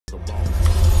Look,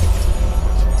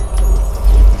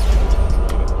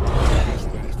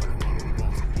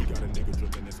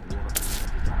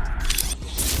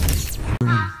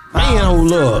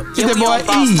 yeah, that boy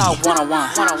boss talk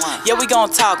 101. Yeah, we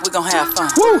gon' talk, we gon' have fun.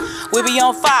 Woo. We be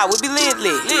on fire, we be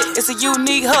lit. It's a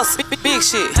unique hustle, big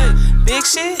shit. Big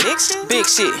shit, big shit, big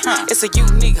shit. It's a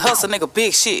unique hustle, nigga,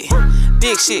 big shit.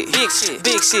 Big shit, big shit,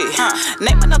 big shit.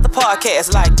 Name another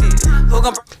podcast like this. Who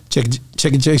gon' check it.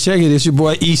 It's your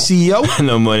boy ECO.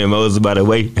 No money, Moses, by the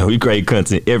way. And we create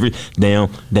content every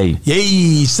damn day.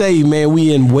 Yay, say, man,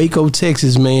 we in Waco,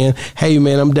 Texas, man. Hey,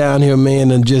 man, I'm down here, man,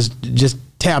 and just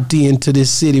tapped into this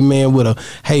city, man, with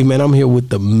hey, man, I'm here with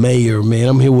the mayor, man.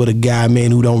 I'm here with a guy, man,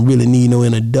 who don't really need no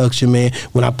introduction, man.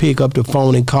 When I pick up the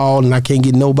phone and call and I can't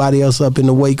get nobody else up in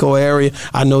the Waco area,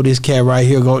 I know this cat right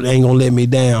here ain't gonna let me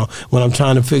down. When I'm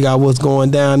trying to figure out what's going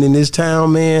down in this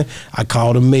town, man, I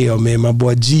call the mayor, man, my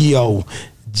boy G.O., man.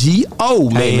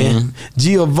 Hey, man.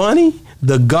 Giovanni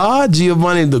the God,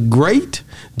 Giovanni the Great,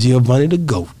 Giovanni the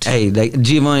Goat. Hey,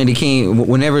 Giovanni the King,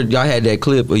 whenever y'all had that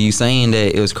clip of you saying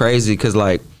that, it was crazy because,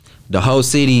 like, the whole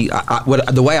city,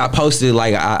 the way I posted it,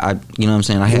 like, I you know what I'm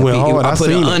saying?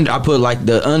 I put like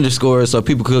the underscore so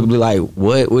people could be like,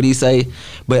 what'd he say?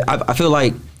 But I feel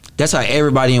like that's how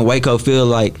everybody in Waco feel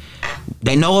like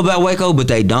they know about Waco, but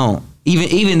they don't.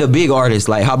 Even the big artists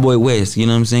like Hotboy Wes, you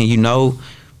know what I'm saying? You know,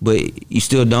 but you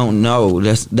still don't know.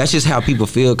 That's just how people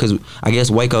feel because I guess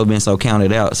Waco been so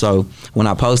counted out. So when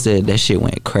I posted, that shit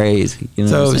went crazy. You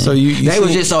know what I'm saying? They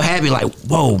was just so happy, like,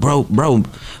 whoa, bro.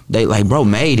 They like, bro,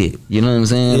 made it. You know what I'm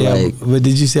saying? Yeah, like, but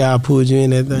did you say I pulled you in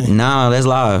that thing? Nah, that's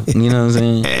live. You know what I'm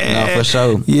saying? No, for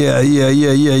sure. Yeah.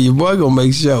 Your boy gonna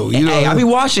make sure. You know, I be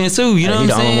watching too. You know what I'm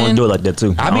saying? I don't want to do it like that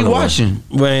too. I be watching.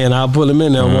 Man, I'll pull him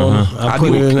in there.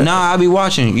 I be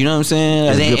watching. You know what I'm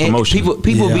saying? That's good promotion.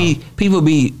 People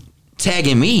be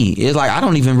tagging me. It's like I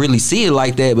don't even really see it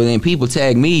like that, but then people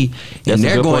tag me and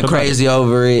they're going crazy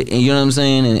over it. And you know what I'm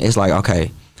saying? And it's like, okay,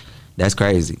 that's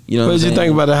crazy. You know what I'm saying? What did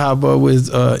you think about the Hotboy Wes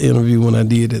interview when I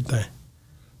did that thing?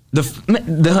 The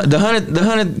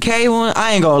 100K one,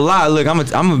 I ain't gonna lie. Look,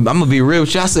 I'm gonna be real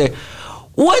with you. I said,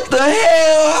 what the hell?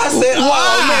 I said,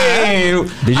 oh man.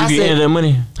 Did you get any of that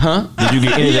money? Huh? Did you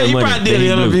get any of that money? Yeah, you probably did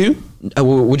the interview.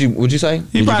 What'd you say?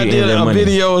 You probably did a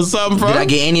video or something from. Did I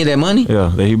get any of that money?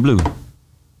 Yeah, that he blew.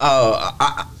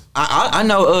 I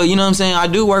know, you know what I'm saying? I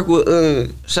do work with,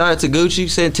 shout out to Gucci,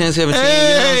 said 1017.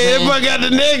 Hey, everybody got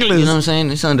the necklace. You know what I'm saying?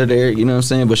 It's under there, you know what I'm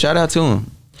saying? But shout out to him.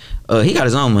 He got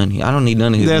his own money. I don't need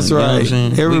none of his That's money. right. You know what I'm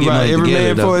saying? Everybody, every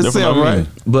man for himself, right?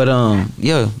 But,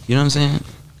 yeah, you know what I'm saying?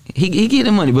 He get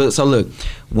the money. But, so look,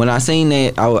 when I seen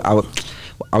that, I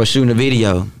was shooting a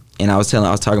video. And I was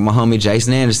talking to my homie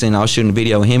Jason Anderson. I was shooting a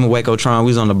video with him and Wacotron. We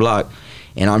was on the block,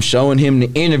 and I'm showing him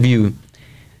the interview.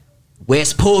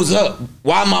 Wes pulls up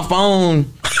while my phone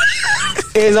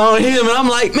is on him, and I'm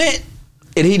like, man.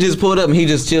 And he just pulled up and he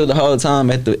just chilled the whole time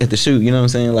at the shoot. You know what I'm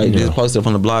saying? Like just posted up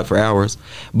on the block for hours.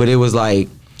 But it was like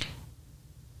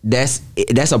that's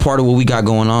a part of what we got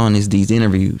going on is these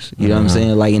interviews. You know what I'm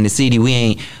saying? Like in the city, we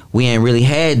ain't really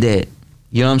had that.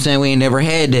 You know what I'm saying? We ain't never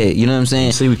had that. You know what I'm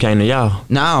saying? See, we came to y'all.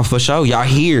 Nah, for sure. Y'all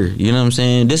here. You know what I'm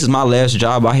saying? This is my last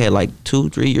job I had like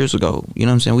 2-3 years ago. You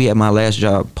know what I'm saying? We had my last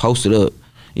job posted up.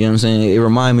 You know what I'm saying? It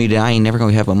reminded me that I ain't never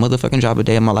gonna have a motherfucking job a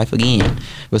day in my life again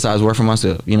besides work for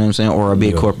myself. You know what I'm saying? Or a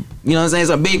big corp. You know what I'm saying?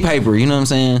 It's a big paper. You know what I'm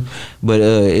saying? But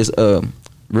it's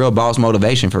real boss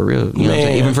motivation for real. You know what I'm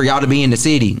saying? Even for y'all to be in the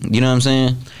city. You know what I'm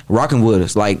saying? Rocking with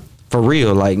us. Like, for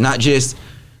real. Like, not just...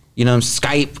 You know,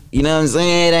 Skype, you know what I'm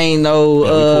saying? It ain't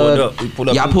no, we pulled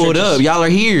up. Y'all pulled up. Y'all are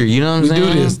here, you know what I'm saying? We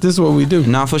do this. This is what we do.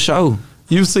 Nah, for sure.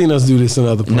 You've seen us do this in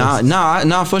other places.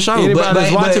 Nah, for sure. Anybody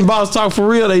that's watching Boss Talk for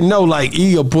real, they know, like,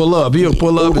 he'll pull up. He'll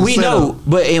pull up and we know,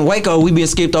 but in Waco, we been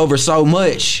skipped over so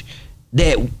much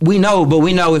that we know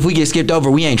if we get skipped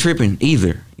over, we ain't tripping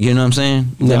either. You know what I'm saying?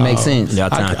 That makes sense. Our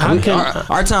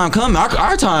time coming.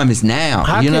 Our time is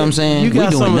now. You know what I'm saying? We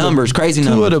doing numbers, crazy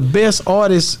numbers. Two of the best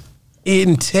artists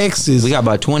in Texas. We got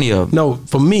about 20 of them. No,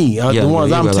 for me, the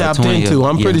ones I'm tapped into.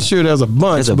 I'm pretty sure there's a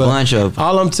bunch. There's a bunch of them.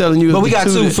 All I'm telling you is but we got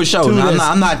two for sure.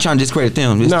 I'm not trying to discredit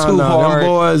them. It's too hard. Them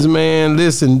boys, man,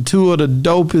 listen, two of the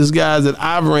dopest guys that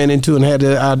I've ran into and had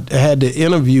to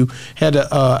interview,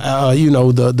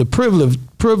 the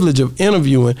privilege of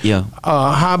interviewing. Yeah.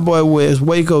 Hotboy Wes,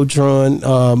 Wacotron,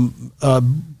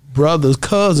 brothers,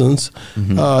 cousins,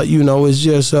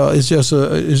 it's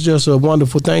just a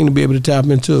wonderful thing to be able to tap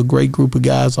into a great group of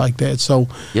guys like that. So,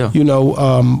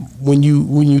 when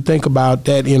you think about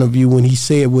that interview, when he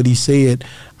said what he said,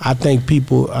 I think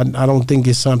people, I don't think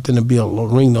it's something to be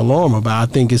ring the alarm about. I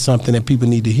think it's something that people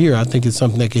need to hear. I think it's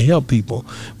something that can help people.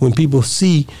 When people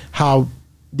see how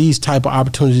these type of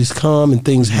opportunities come and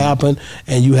things happen,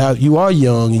 and you are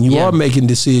young and you are making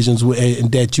decisions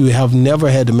that you have never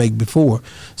had to make before.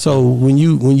 So when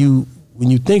you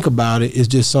think about it, it's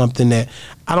just something that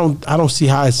I don't see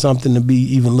how it's something to be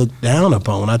even looked down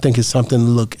upon. I think it's something to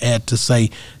look at to say,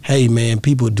 hey man,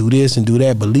 people do this and do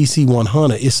that, but at least he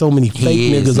 100. It's so many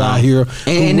fake niggas out here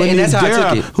and that's how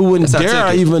I took it. Who wouldn't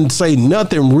dare even say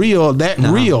nothing real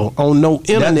real on no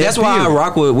internet. That's why I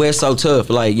rock with Wes so tough.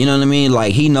 Like, you know what I mean?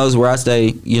 Like, he knows where I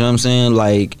stay. You know what I'm saying?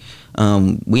 Like,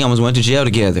 we almost went to jail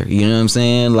together, you know what I'm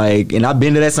saying? Like, and I've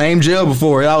been to that same jail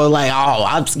before. And I was like, oh,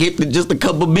 I skipped it just a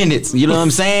couple minutes, you know what I'm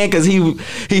saying? Because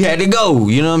he had to go,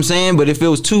 you know what I'm saying? But if it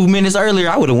was 2 minutes earlier,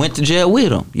 I would have went to jail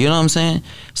with him, you know what I'm saying?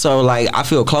 So like, I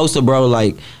feel closer, bro.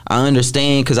 Like, I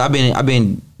understand, because I've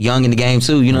been young in the game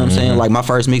too, you know what I'm saying? Like, my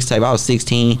first mixtape, I was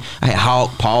 16. I had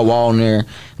Hawk, Paul Wall in there.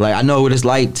 Like, I know what it's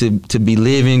like to be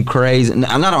living crazy.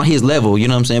 I'm not on his level, you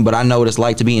know what I'm saying? But I know what it's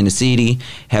like to be in the city,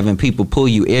 having people pull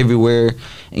you everywhere,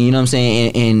 and you know what I'm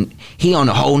saying? And he on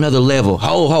a whole nother level,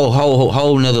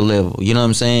 whole nother level, you know what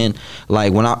I'm saying?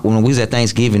 Like, when we was at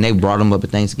Thanksgiving, they brought him up at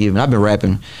Thanksgiving. I've been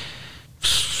rapping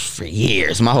for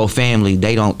years. My whole family,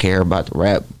 they don't care about the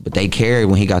rap, but they cared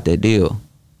when he got that deal.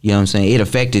 You know what I'm saying? It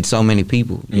affected so many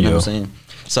people. You know what I'm saying?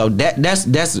 So that's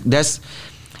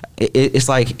it's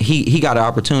like he got an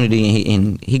opportunity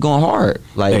and he going hard.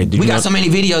 Like, we got so many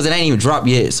videos that ain't even dropped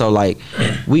yet. So like,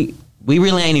 we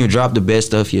really ain't even dropped the best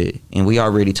stuff yet, and we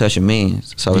already touching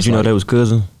millions. So did you know that was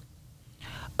cousin?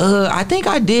 I think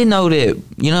I did know that.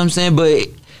 You know what I'm saying? But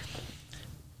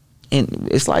and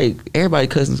it's like everybody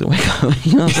cousins in Waco.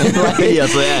 You know what I'm saying? Like, you know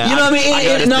what I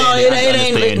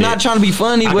mean? It ain't not trying to be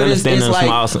funny, but it's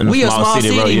like we a small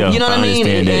city. Bro, you know what I mean?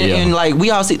 And like, we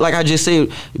all see, like I just said,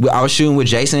 I was shooting with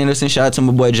Jason Anderson. Shout out to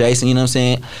my boy Jason. You know what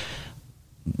I'm saying?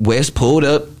 Wes pulled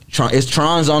up. It's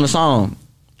Tron's on the song.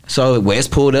 So Wes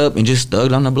pulled up and just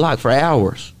thugged on the block for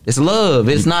hours. It's love.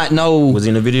 It's not no. Was he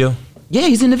in the video? Yeah,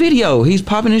 he's in the video. He's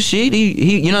popping his shit.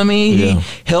 He you know what I mean? He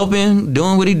helping,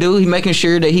 doing what he do. He making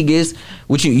sure that he gets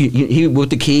what he with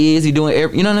the kids. He doing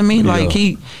you know what I mean? Like,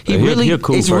 he really, he a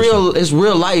cool person. It's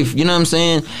real life. You know what I'm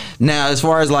saying? Now, as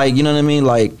far as like, you know what I mean?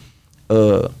 Like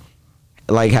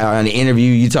how in the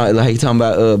interview you talking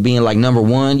about being like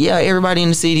 #1. Yeah, everybody in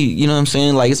the city, you know what I'm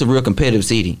saying? Like, it's a real competitive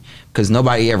city because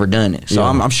nobody ever done it. So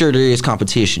I'm sure there is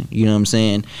competition, you know what I'm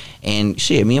saying? And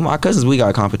shit, me and my cousins, we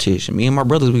got competition. Me and my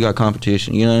brothers, we got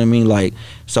competition. You know what I mean? Like,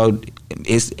 so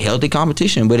it's healthy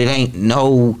competition, but it ain't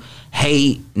no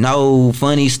hate, no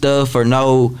funny stuff, or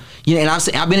no, you know. And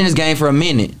I've been in this game for a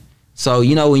minute, so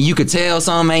you know, when you could tell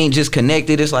something ain't just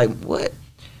connected, it's like, what?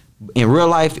 In real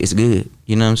life, it's good.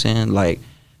 You know what I'm saying? Like,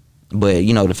 but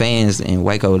you know, the fans in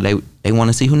Waco, they want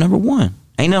to see who #1.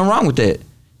 Ain't nothing wrong with that,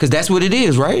 because that's what it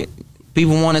is, right?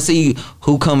 People want to see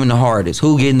who coming the hardest,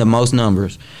 who getting the most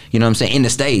numbers. You know what I'm saying? In the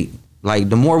state, like,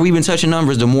 the more we've been touching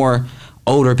numbers, the more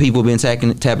older people been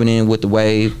tapping in with the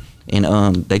wave, and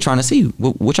they trying to see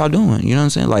what y'all doing. You know what I'm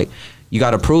saying? Like, you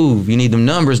got to prove. You need them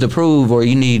numbers to prove, or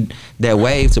you need that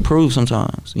wave to prove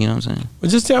sometimes. You know what I'm saying?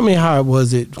 Well, just tell me how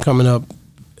was it coming up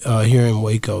here in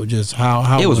Waco? Just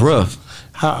how it was rough.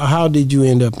 How did you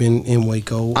end up in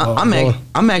Waco?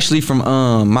 I'm actually from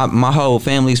my whole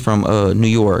family's from New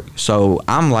York, so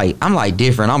I'm like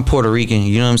different. I'm Puerto Rican,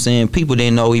 you know what I'm saying? People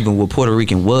didn't know even what Puerto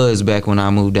Rican was back when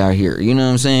I moved out here. You know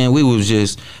what I'm saying?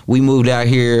 We moved out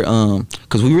here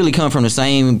because we really come from the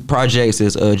same projects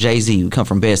as Jay-Z. We come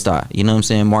from Bed-Stuy, you know what I'm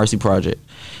saying? Marcy Project.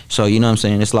 So you know what I'm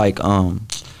saying? It's like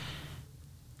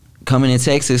coming in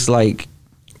Texas, like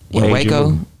in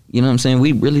Waco. You know what I'm saying?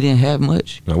 We really didn't have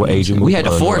much. What age you we had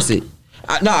to force it.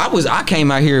 I came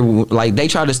out here, like, they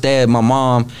tried to stab my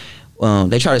mom.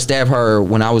 They tried to stab her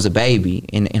when I was a baby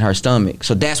in her stomach.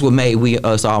 So that's what made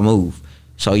us all move.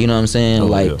 So you know what I'm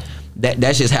saying?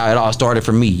 That's just how it all started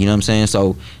for me. You know what I'm saying?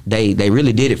 So they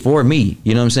really did it for me.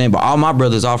 You know what I'm saying? But all my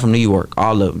brothers all from New York,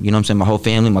 all of them. You know what I'm saying? My whole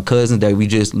family, my cousins that we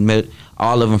just met,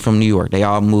 all of them from New York. They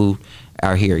all moved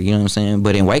out here. You know what I'm saying?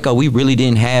 But in Waco, we really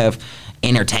didn't have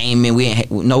entertainment. We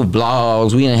ain't no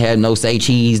vlogs. We didn't have no say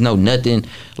cheese, no nothing.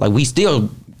 Like, we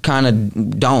still kind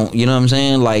of don't, you know what I'm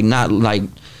saying? Like, not like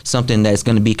something that's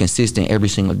going to be consistent every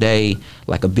single day,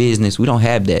 like a business. We don't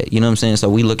have that, you know what I'm saying? So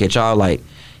we look at y'all like,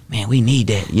 man, we need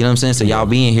that, you know what I'm saying? So y'all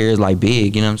being here is like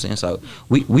big, you know what I'm saying? So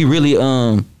we really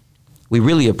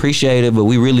appreciate it, but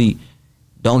we really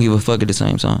don't give a fuck at the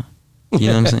same time. You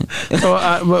know what I'm saying?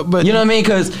 but you know what I mean?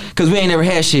 Cause we ain't never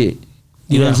had shit.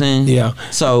 You know what I'm saying? Yeah.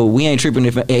 So we ain't tripping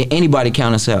if anybody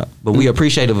count us out, but we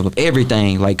appreciative of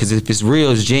everything. Like, cause if it's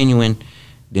real, it's genuine,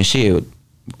 then shit,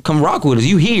 come rock with us.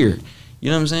 You here? You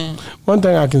know what I'm saying? One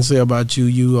thing I can say about you,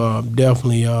 you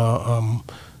definitely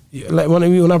Like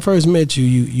when I first met you,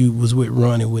 you was with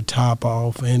Ronnie with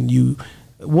Topoff, and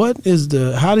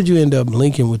how did you end up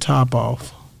linking with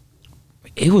Topoff?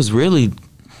 It was really,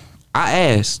 I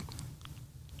asked.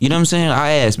 You know what I'm saying?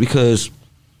 I asked because,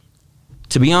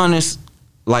 to be honest,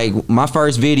 like my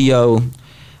first video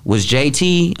was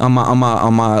JT on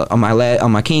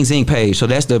my King's Inc. page. So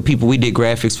that's the people we did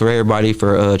graphics for everybody,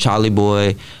 for Charlie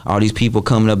Boy, all these people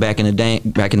coming up back in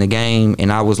the game,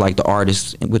 and I was like the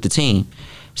artist with the team.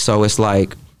 So it's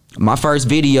like my first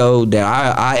video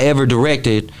that I ever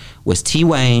directed was T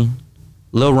Wayne,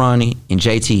 Lil Ronnie, and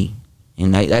JT,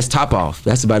 and that's Topoff.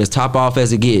 That's about as Topoff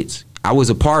as it gets. I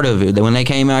was a part of it. When they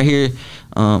came out here,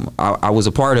 I was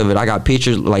a part of it. I got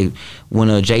pictures, like when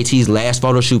JT's last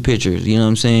photo shoot pictures, you know what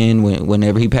I'm saying?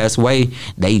 Whenever he passed away,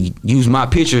 they used my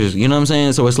pictures, you know what I'm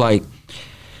saying? So it's like,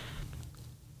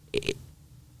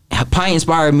 Pint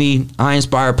inspired me, I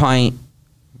inspired Pint,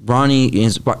 Ronnie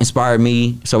inspired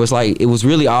me. So it's like, it was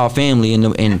really all family,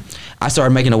 and I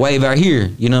started making a wave out here,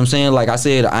 you know what I'm saying? Like I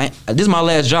said, this is my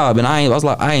last job, and I was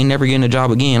like, I ain't never getting a job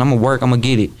again. I'm gonna work, I'm gonna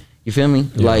get it. You feel me?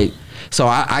 Yeah. Like, so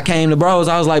I came to bros.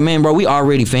 I was like, man, bro, we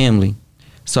already family.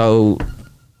 So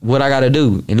what I got to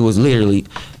do? And it was literally,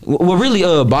 well, really,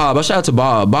 Bob. I shout out to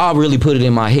Bob. Bob really put it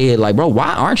in my head, like, bro,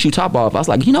 why aren't you Topoff? I was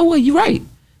like, you know what? You're right.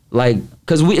 Like,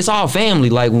 cause it's all family.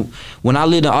 Like when I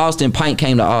lived in Austin, Pint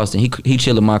came to Austin. He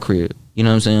chilled in my crib. You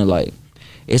know what I'm saying? Like,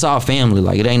 it's all family.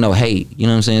 Like, it ain't no hate. You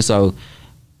know what I'm saying? So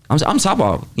I'm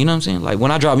Topoff, you know what I'm saying? Like,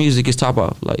 when I drop music, it's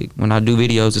Topoff. Like, when I do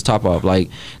videos, it's Topoff. Like,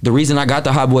 the reason I got the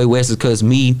Hotboy Wes is because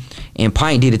me and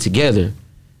Pint did it together.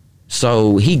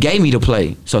 So he gave me the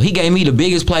play. So he gave me the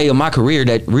biggest play of my career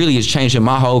that really is changing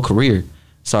my whole career.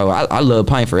 So I love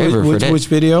Pint forever for that. Which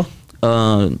video?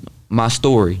 My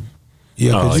Story.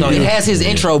 Yeah. So it has his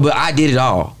intro, but I did it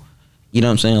all. You know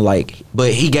what I'm saying? Like,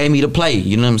 but he gave me the play.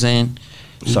 You know what I'm saying?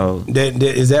 So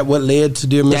is that what led to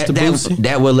Dear Mr. Boosie?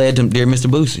 That what led to Dear Mr.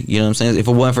 Boosie. You know what I'm saying? If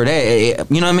it wasn't for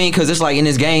that, you know what I mean? Because it's like in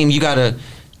this game,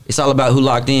 it's all about who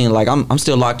locked in. Like I'm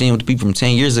still locked in with the people from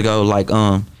 10 years ago. Like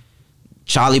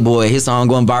Charlie Boy, his song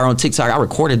going viral on TikTok. I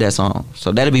recorded that song,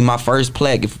 so that'll be my first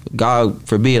plaque. If God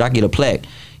forbid I get a plaque,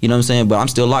 you know what I'm saying? But I'm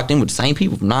still locked in with the same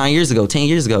people from 9 years ago, 10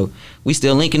 years ago. We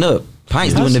still linking up.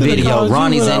 Pint's doing the video.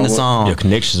 Ronnie's in the song. Your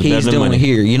connections. He's doing it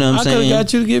here. You know what I'm saying? I could have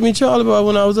got you to give me Charlie Boy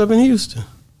when I was up in Houston.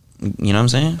 You know what I'm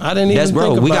saying? I didn't even think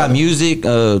about we got it. music.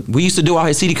 We used to do all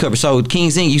his CD covers. So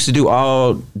King's Inc. used to do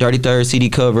all Dirty Third CD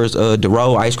covers.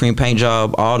 DeRoe, Ice Cream Paint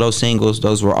Job, all those singles.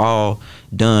 Those were all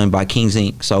done by King's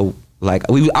Inc. So like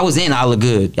I was in All the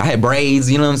Good. I had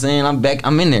braids. You know what I'm saying?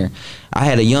 I'm in there. I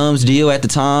had a Yums deal at the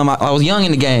time. I was young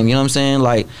in the game. You know what I'm saying?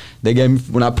 Like they gave me,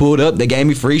 when I pulled up, they gave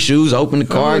me free shoes. Opened the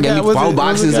car, gave me 4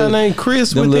 boxes. Was a guy named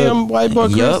Chris with them white boy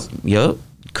Chris? Yup.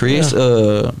 Chris.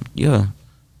 Yeah.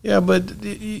 Yeah, but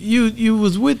you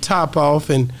was with Topoff,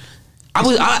 and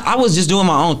I was just doing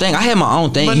my own thing. I had my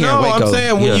own thing here in Waco. I'm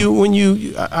saying when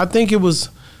you I think it was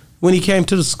when he came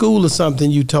to the school or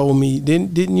something. You told me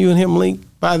didn't you and him link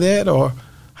by that, or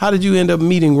how did you end up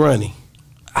meeting Ronnie?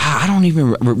 I don't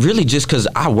even really, just because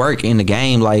I work in the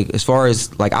game. Like as far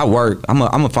as like I work, I'm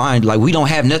a find, like we don't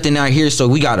have nothing out here, so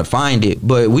we gotta find it.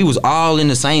 But we was all in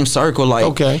the same circle.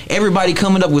 Like everybody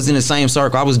coming up was in the same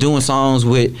circle. I was doing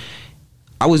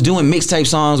mixtape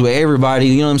songs with everybody,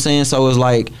 you know what I'm saying? So it was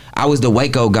like, I was the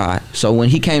Waco guy. So when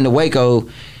he came to Waco,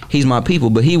 he's my people,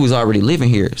 but he was already living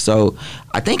here. So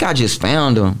I think I just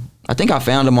found him. I think I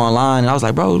found him online, and I was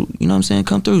like, bro, you know what I'm saying?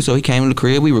 Come through. So he came to the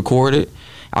crib, we recorded.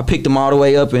 I picked him all the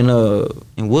way up in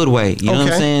Woodway, you know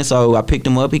what I'm saying? So I picked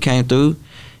him up, he came through,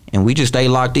 and we just stayed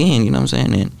locked in, you know what I'm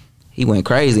saying? And he went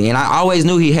crazy. And I always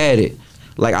knew he had it.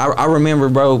 Like I remember,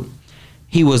 bro,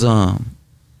 he was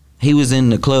in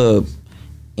the club,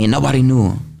 and nobody knew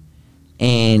him,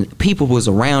 and people was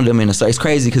around him, and it's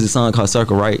crazy because it's a song called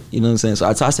Circle, right? You know what I'm saying? So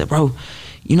I said, bro,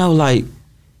 you know, like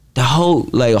the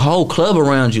whole club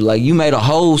around you, like you made a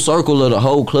whole circle of the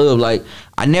whole club. Like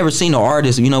I never seen an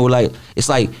artist, you know, like it's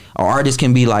like an artist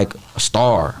can be like a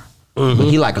star, but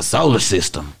he like a solar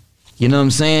system. You know what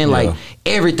I'm saying? Yeah. Like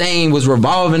everything was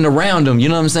revolving around him. You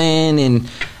know what I'm saying? And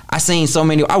I seen so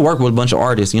many. I work with a bunch of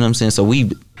artists. You know what I'm saying? So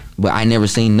but I never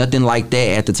seen nothing like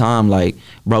that at the time. Like,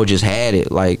 bro just had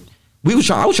it. Like, I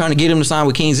was trying to get him to sign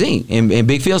with King's Inc. And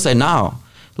Big Phil said, no.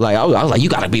 Like, I was like, you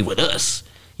got to be with us.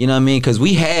 You know what I mean? Because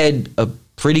we had a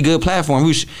pretty good platform. We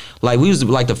was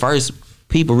like the first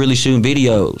people really shooting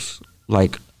videos,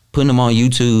 like putting them on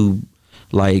YouTube.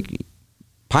 Like,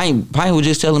 Pint was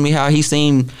just telling me how he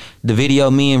seen the video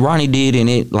me and Ronnie did, and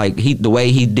it, like, the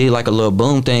way he did like a little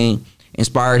boom thing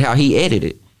inspired how he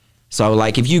edited. So,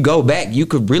 like, if you go back, you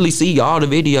could really see all the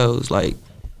videos, like,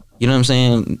 you know what I'm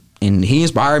saying? And he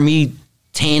inspired me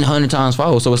 10, 100 times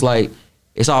fold. So it's like,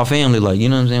 it's all family, like, you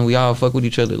know what I'm saying? We all fuck with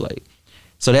each other, like.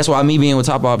 So that's why me being with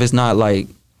Topoff, it's not like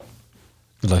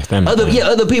family.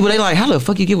 Other people, they like, how the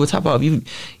fuck you get with Topoff?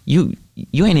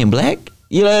 You ain't in black?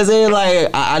 You know what I'm saying? Like,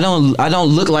 I don't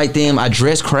look like them. I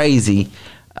dress crazy.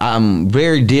 I'm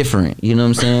very different. You know what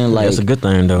I'm saying? Like, that's a good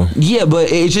thing though. Yeah,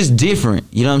 but it's just different.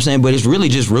 You know what I'm saying? But it's really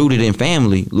just rooted in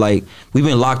family. Like, we've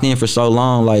been locked in for so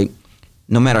long. Like,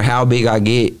 no matter how big I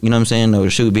get, you know what I'm saying, or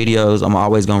shoot videos, I'm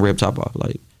always gonna rip Topoff.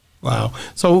 Like. Wow.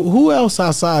 So who else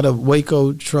outside of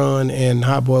Wacotron and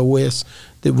Hotboy Wes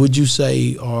that would you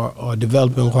say are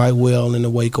developing quite well in the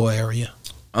Waco area?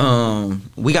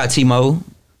 We got T-Mo.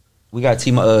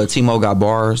 T-Mo got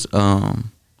bars.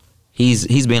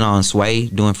 He's been on Sway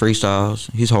doing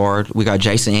freestyles. He's hard. We got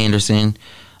Jason Anderson.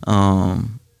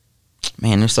 Man,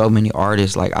 there's so many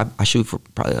artists. Like I shoot for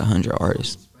probably 100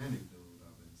 artists.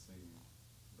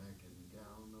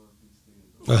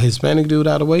 A Hispanic dude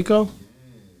out of Waco?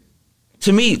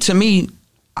 To me,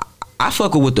 I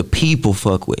fuck with what the people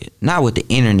fuck with, not what the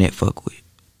internet fuck with.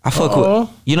 I fuck with,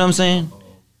 you know what I'm saying?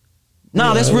 No,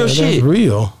 yeah, that's real shit. That's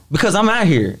real. Because I'm out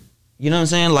here. You know what I'm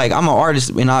saying? Like, I'm an artist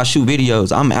and I shoot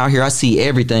videos. I'm out here. I see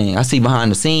everything. I see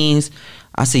behind the scenes.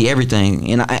 I see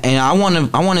everything. And I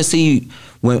want to see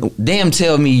when them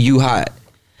tell me you hot,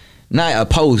 not a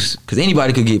post, because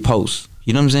anybody could get posts.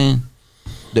 You know what I'm saying?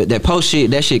 That post shit,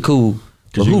 that shit cool.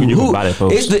 But you can buy that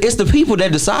post. It's the people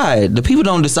that decide. The people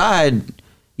don't decide.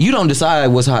 You don't decide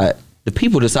what's hot. The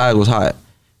people decide what's hot.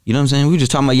 You know what I'm saying? We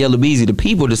just talking about Yellow Beezy. The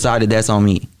people decided that's on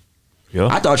me. Yeah.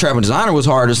 I thought Trapping Designer was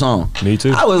hard, the song. Me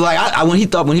too. I was like, when he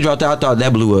dropped out, I thought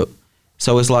that blew up.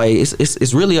 So it's like,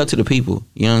 it's really up to the people.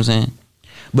 You know what I'm saying?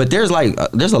 But there's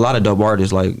a lot of dope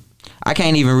artists. Like, I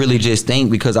can't even really just think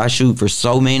because I shoot for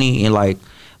so many and like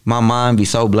my mind be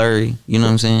so blurry. You know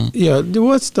what I'm saying? Yeah.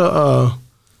 What's the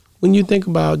when you think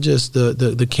about just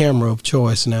the camera of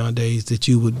choice nowadays that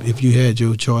you would, if you had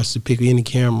your choice to pick any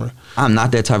camera? I'm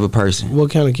not that type of person.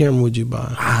 What kind of camera would you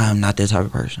buy? I'm not that type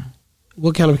of person.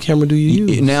 What kind of camera do you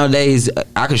use? Nowadays,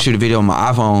 I can shoot a video on my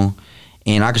iPhone,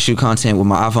 and I can shoot content with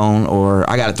my iPhone, or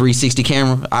I got a 360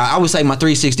 camera. I would say my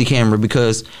 360 camera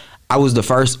because I was the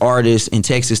first artist in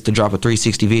Texas to drop a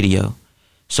 360 video.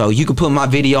 So you could put my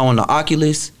video on the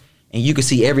Oculus, and you could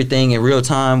see everything in real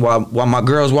time while my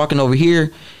girl's walking over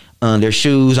here. Their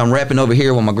shoes, I'm rapping over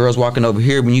here while my girl's walking over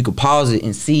here, but you could pause it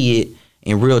and see it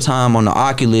in real time on the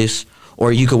Oculus,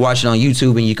 or you could watch it on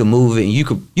YouTube and you can move it. And you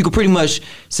could pretty much,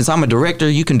 since I'm a director,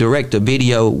 you can direct a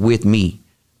video with me.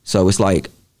 So it's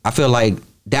like, I feel like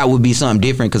that would be something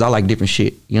different because I like different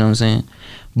shit. You know what I'm saying?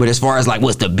 But as far as like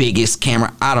what's the biggest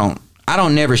camera, I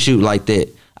don't never shoot like that.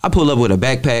 I pull up with a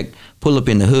backpack, pull up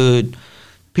in the hood,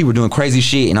 people doing crazy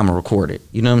shit, and I'm gonna record it.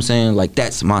 You know what I'm saying? Like,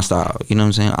 that's my style. You know what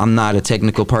I'm saying? I'm not a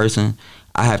technical person.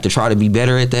 I have to try to be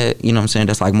better at that. You know what I'm saying?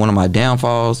 That's like one of my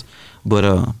downfalls. But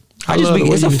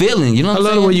it's a feeling. You know what I'm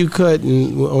saying? I love the way you cut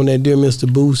on that Dear Mr.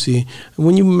 Boosie.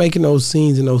 When you were making those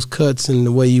scenes and those cuts and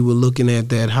the way you were looking at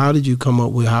that, how did you come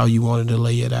up with how you wanted to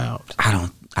lay it out? I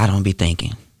don't be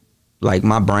thinking. Like,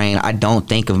 my brain, I don't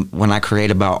think of when I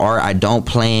create about art. I don't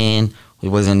plan. It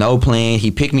wasn't no plan.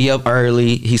 He picked me up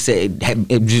early. He said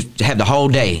it just had the whole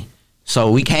day.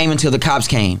 So we came until the cops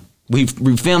came. We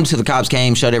filmed till the cops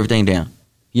came, shut everything down.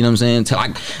 You know what I'm saying? Till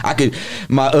I could,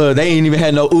 they ain't even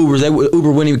had no Ubers.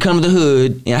 Uber wouldn't even come to the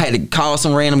hood, and I had to call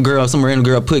some random girl. Some random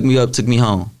girl picked me up, took me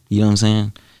home. You know what I'm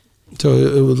saying? So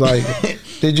it was like,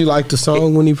 did you like the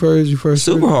song when you first?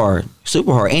 Super hard.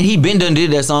 And he been done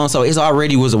did that song, so it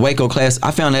already was a Waco classic. I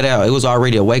found that out. It was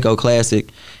already a Waco classic,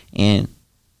 and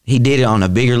he did it on a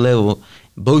bigger level.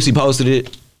 Boosie posted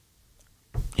it.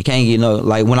 It can't get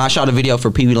like when I shot a video for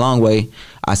PB Longway,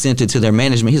 I sent it to their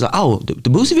management. He's like, "Oh, the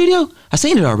Boosie video? I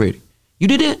seen it already. You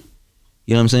did it?"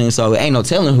 You know what I'm saying? So it ain't no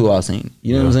telling who I seen.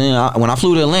 You know what I'm saying? When I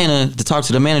flew to Atlanta to talk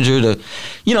to the manager,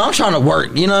 I'm trying to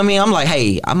work. You know what I mean? I'm like,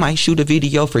 "Hey, I might shoot a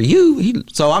video for you."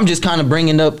 So I'm just kind of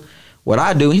bringing up what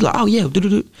I do. He's like, "Oh yeah,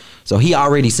 do." So he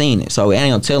already seen it. So it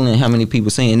ain't no telling how many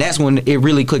people seen it. And that's when it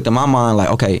really clicked in my mind. Like,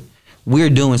 okay, we're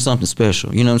doing something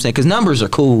special. You know what I'm saying? Because numbers are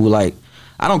cool. Like,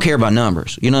 I don't care about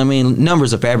numbers. You know what I mean?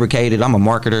 Numbers are fabricated. I'm a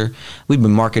marketer. We've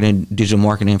been marketing, digital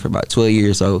marketing for about 12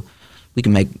 years. So we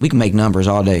can make numbers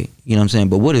all day. You know what I'm saying?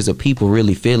 But what is the people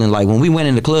really feeling? Like, when we went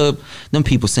in the club, them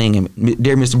people singing,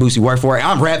 "Dear Mr. Boosie, work for it."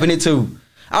 I'm rapping it too.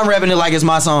 I'm rapping it like it's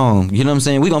my song. You know what I'm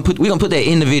saying? We gonna put that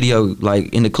in the video,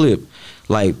 like in the clip.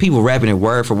 Like, people rapping it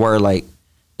word for word. Like,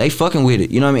 they fucking with it.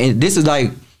 You know what I mean? And this is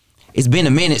like, it's been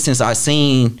a minute since I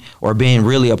seen or been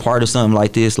really a part of something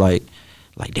like this. Like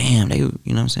damn, they, you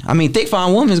know what I'm saying? I mean, Thick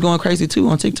Fine Woman's going crazy too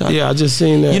on TikTok. Yeah, I just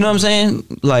seen that. You know what I'm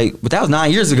saying? Like, but that was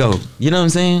 9 years ago. You know what I'm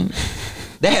saying?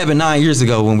 That happened 9 years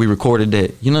ago when we recorded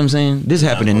that. You know what I'm saying? This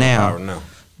happening now.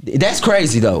 That's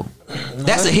crazy though.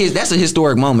 That's a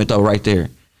historic moment though, right there.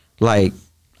 Like,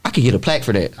 I could get a plaque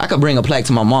for that. I could bring a plaque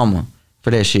to my mama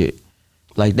for that shit.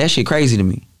 Like, that shit crazy to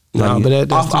me. Like, no,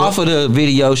 but off of the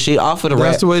video shit, off of the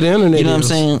rap. That's the way the internet is. You know what I'm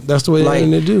saying? That's the way the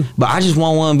internet do. But I just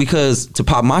want one because to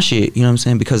pop my shit, you know what I'm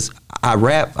saying? Because I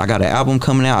rap, I got an album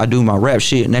coming out, I do my rap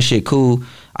shit, and that shit cool.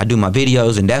 I do my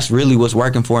videos, and that's really what's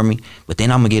working for me. But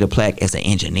then I'm gonna get a plaque as an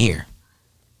engineer.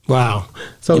 Wow.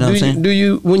 So you know do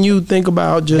you when you think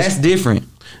about just that's different.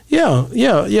 Yeah.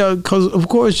 Because of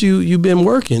course you've been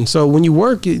working. So when you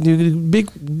work, big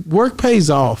work pays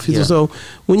off. Yeah. So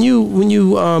when you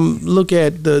look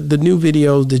at the new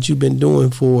videos that you've been doing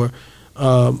for,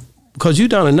 because you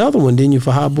done another one, didn't you,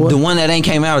 for Hotboy? The one that ain't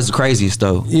came out is the craziest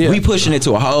though. Yeah. We pushing it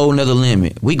to a whole nother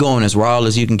limit. We going as raw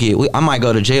as you can get. I might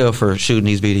go to jail for shooting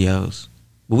these videos,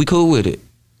 but we cool with it.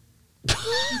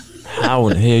 How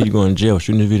in the hell you going to jail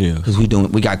shooting the videos? Cause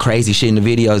we got crazy shit in the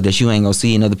videos that you ain't gonna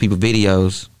see in other people's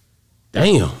videos.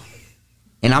 Damn.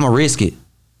 And I'ma risk it.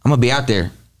 I'm gonna be out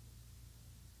there.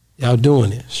 Y'all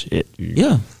doing it. Shit.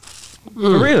 Yeah.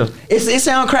 For real. It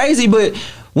sound crazy, but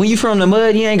when you from the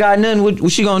mud, you ain't got nothing.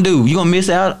 What you gonna do? You gonna miss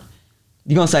out?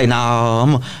 You gonna say,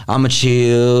 no, I'ma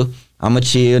chill. I'ma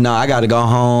chill. No, I gotta go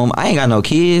home. I ain't got no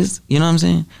kids. You know what I'm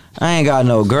saying? I ain't got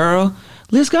no girl.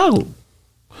 Let's go.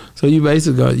 So you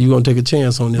basically you gonna take a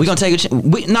chance on this? We gonna take a chance.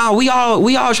 We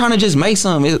all trying to just make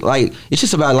something. It's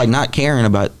just about like not caring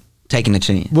about taking a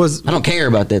chance. I don't care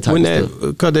about that type of stuff.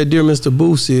 Because that Dear Mr.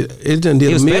 Boost, it done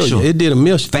did a million. Special. It did a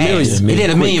million. Fast. It did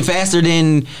a million faster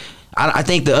than I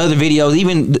think the other videos.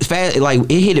 Even fast, like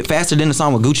it hit it faster than the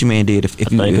song with Gucci Mane did.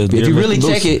 If you really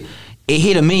check it, it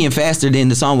hit a million faster than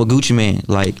the song with Gucci Mane.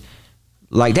 Like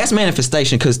that's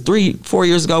manifestation. Because 3-4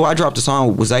 years ago, I dropped a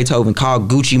song with Zaytoven called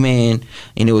Gucci Mane,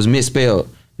 and it was misspelled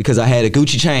because I had a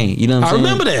Gucci chain. You know what I'm saying? I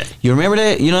remember that. You remember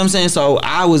that? You know what I'm saying? So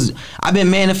I've been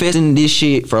manifesting this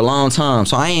shit for a long time.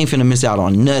 So I ain't finna miss out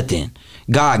on nothing.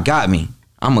 God got me.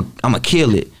 I'ma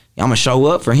kill it. I'ma show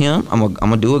up for him.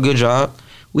 I'ma do a good job.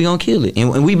 We gonna kill it.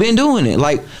 And we've been doing it.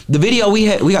 Like the video we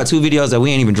got 2 videos that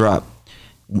we ain't even dropped.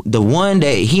 The one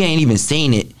that he ain't even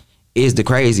seen it is the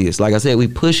craziest. Like I said, we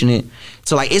pushing it.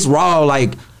 So like it's raw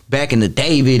like back in the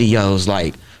day videos.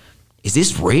 Like, is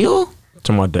this real?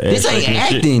 This ain't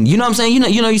acting. You know what I'm saying?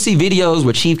 You know you see videos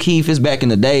where Chief Keef is back in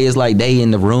the day. It's like they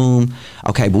in the room.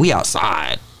 Okay, but we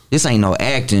outside. This ain't no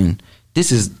acting.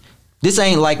 This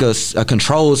ain't like a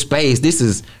controlled space. This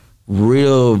is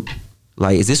real.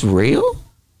 Like, is this real?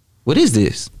 What is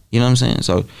this? You know what I'm saying?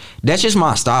 So that's just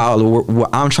my style of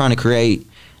what I'm trying to create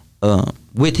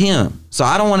with him. So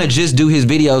I don't want to just do his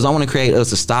videos. I want to create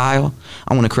us a style.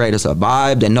 I want to create us a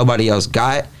vibe that nobody else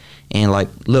got. And like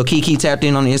Lil Kiki tapped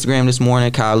in on the Instagram this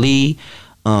morning. Kylie,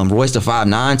 Royce the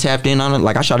 5'9" tapped in on it.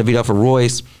 Like I shot a video for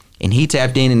Royce and he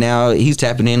tapped in and now he's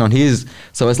tapping in on his.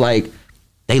 So it's like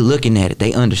they looking at it.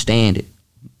 They understand it.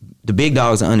 The big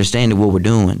dogs are understanding what we're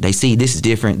doing. They see this is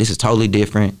different. This is totally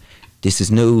different. This is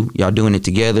new. Y'all doing it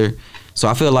together. So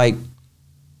I feel like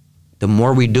the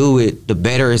more we do it, the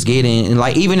better it's getting. And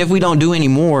like even if we don't do any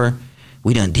more,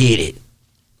 we done did it.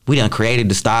 We done created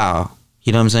the style.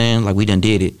 You know what I'm saying? Like we done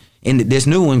did it. And this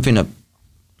new one finna,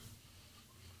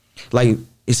 like,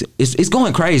 it's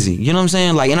going crazy. You know what I'm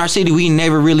saying? Like, in our city, we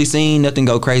never really seen nothing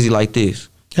go crazy like this.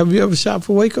 Have you ever shot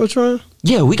for Wacotron?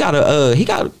 Yeah, we got he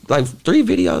got, like, 3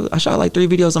 videos. I shot, like, 3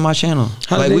 videos on my channel.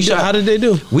 How did they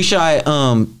do? We shot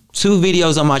 2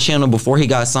 videos on my channel before he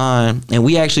got signed. And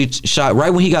we actually shot, right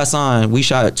when he got signed, we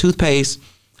shot Toothpaste,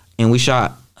 and we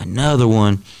shot another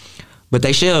one. But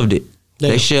they shelved it. Damn.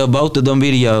 They shelved both of them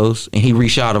videos, and he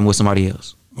reshot them with somebody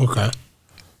else. Okay.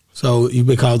 So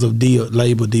because of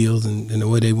label deals and the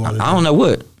way they wanted. I don't know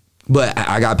what, but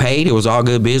I got paid. It was all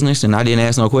good business, and I didn't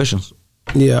ask no questions.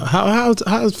 Yeah.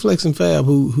 How's Flex and Fab,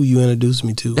 who you introduced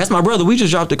me to? That's my brother. We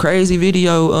just dropped a crazy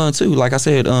video too. Like I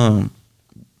said,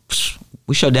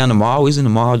 we shut down the mall. We was in the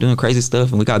mall doing crazy stuff,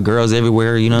 and we got girls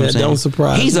everywhere. You know what I'm saying? Don't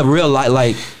surprise. He's a real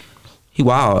like he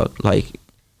wild like.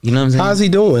 You know what I'm saying? How's he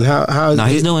doing?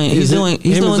 He's doing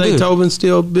good. Tobin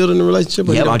still building the relationship?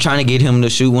 Yeah, I'm trying to get him to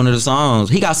shoot one of the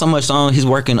songs. He got so much songs. He's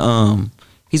working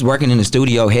in the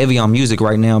studio heavy on music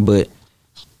right now, but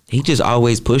he just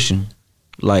always pushing.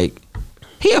 Like,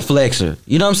 he a flexer.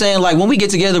 You know what I'm saying? Like, when we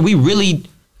get together,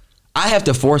 I have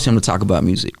to force him to talk about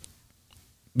music.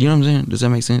 You know what I'm saying? Does that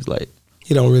make sense? Like,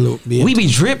 he don't really be. We be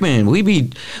dripping. We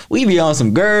be on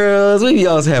some girls. We be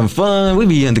always having fun. We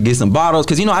be in to get some bottles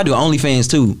because I do OnlyFans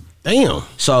too. Damn.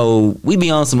 So we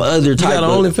be on some other type. You got an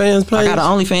OnlyFans page? I got an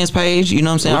OnlyFans page. You know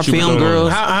what I'm saying? I film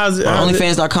girls. How's it?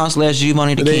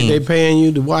 OnlyFans.com/Giovanni Tha King. They paying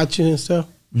you to watch you and stuff.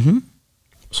 Mm-hmm.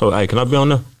 So, hey, can I be on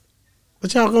there?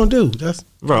 What y'all gonna do? That's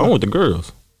Bro, I'm with the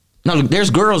girls. No, look, there's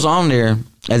girls on there,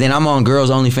 and then I'm on girls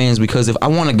OnlyFans because if I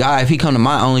want a guy, if he come to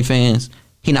my OnlyFans,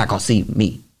 he not gonna see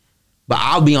me. But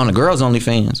I'll be on the girls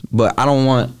OnlyFans. But I don't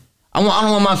want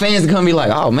my fans to come be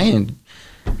like, oh man,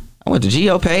 I went to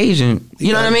Geo page and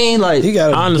you know what I mean? Like he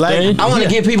got I understand. I want to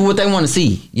give people what they want to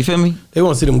see. You feel me? They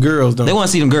want to see them girls, don't They want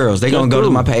to see them girls. They gonna go to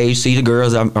cool. my page, see the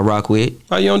girls I rock with.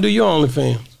 How you don't do your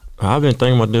OnlyFans? I've been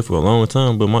thinking about this for a long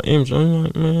time, but my image, I'm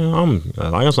like, man,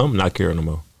 I'm not caring no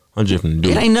more. I'm just gonna do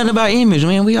It it. ain't nothing about image,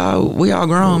 man. We all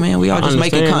grown, man. We all just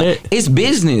making understand content. It's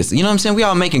business. You know what I'm saying? We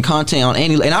all making content on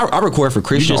any. And I record for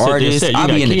Christian just said this, artists. said you I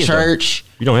got be in the kids, though. church.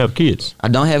 You don't have kids. I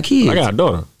don't have kids. I got a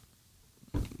daughter.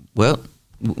 Well,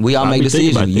 we all I make be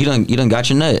thinking about decisions. You done got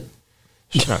your nut.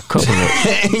 She got a couple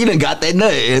nuts. You done got that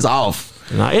nut. It's off.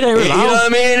 Nah, it ain't really You off. know what I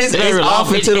mean? It's really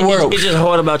off into the world. It's just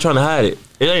hard about trying to hide it.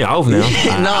 It ain't off now.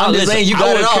 No, I'm just saying you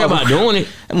got it I won't care off. about doing it.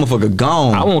 That motherfucker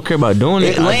gone. I won't care about doing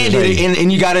it. It landed,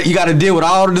 and you gotta deal with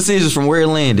all the decisions from where it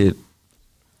landed.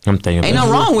 I'm thinking. Ain't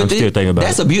nothing wrong with I'm it. still thinking about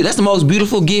That's it. that's the most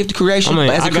beautiful gift creation I mean,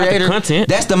 as a I got the creator. content.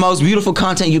 That's the most beautiful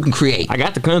content you can create. I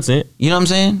got the content. You know what I'm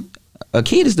saying? A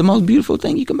kid is the most beautiful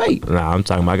thing you can make. Nah, I'm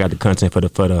talking about I got the content for the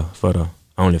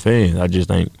OnlyFans. I just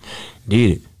ain't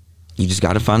did it. You just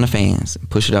gotta find the fans and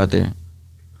push it out there.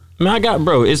 Man, I got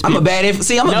bro. It's I'm a people- bad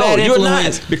influence. I'm a No, bad you're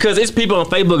influence. not, because it's people on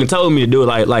Facebook and told me to do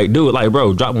it. Do it,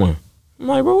 bro. Drop one. I'm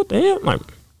like, bro, what the hell? Like,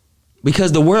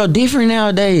 Because the world different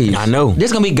nowadays. I know.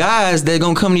 There's gonna be guys that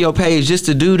gonna come to your page just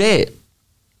to do that.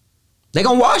 They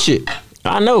gonna watch it,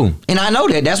 I know, and I know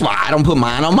that. That's why I don't put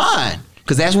mine on mine,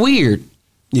 because that's weird.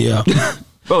 Yeah.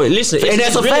 bro. Listen, And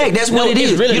that's a fact. That's what it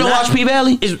is. Really You don't not. watch P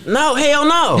Valley? No, hell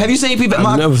no. Have you seen P Valley?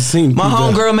 I've never seen My P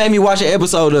Valley. homegirl made me watch an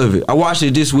episode of it. I watched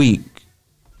it this week.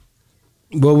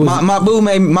 What was it? My boo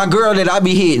made my girl that I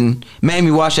be hitting made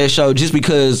me watch that show just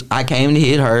because I came to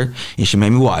hit her and she made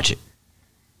me watch it.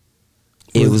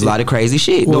 It was a lot of crazy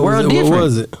shit. The world different. What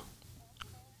was it?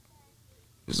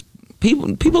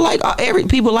 People like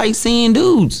people like seeing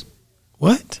dudes.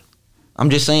 What? I'm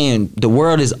just saying the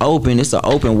world is open. It's an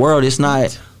open world. It's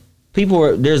not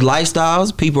there's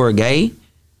lifestyles. People are gay.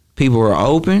 People are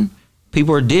open.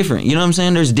 People are different. You know what I'm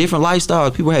saying? There's different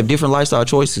lifestyles. People have different lifestyle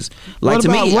choices. Like What to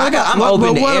about- me, what about- I'm what- open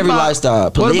but to what every about- lifestyle.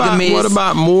 What Polygamous.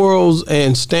 about morals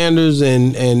and standards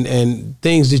and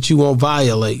things that you won't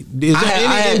violate? Is there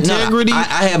any integrity I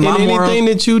have my in anything morals.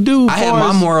 that you do? I have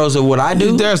my morals of what I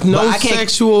do. There's but no I can't-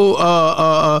 sexual.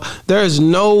 There's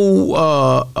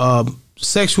no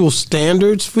sexual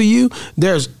standards for you.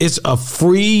 It's a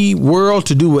free world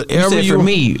to do You whatever said you for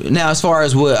me. Now, as far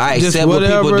as what I just accept what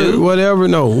people do, whatever.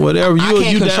 No, whatever I you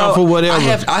can't control. down for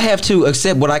whatever. I have to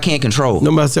accept what I can't control.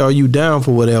 Nobody say, "Are you down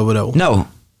for whatever?" Though. No,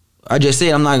 I just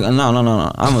said I'm not.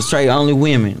 No. I'm a straight only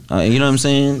women. You know what I'm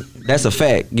saying? That's a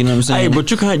fact. You know what I'm saying? Hey, but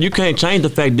you can't change the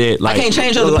fact that like I can't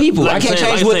change other people. I can't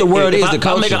change what the world is, the If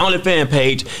I make culture. an OnlyFans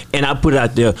page and I put it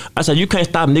out there, I said you can't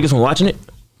stop niggas from watching it.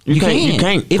 You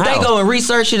can't. If How? they go and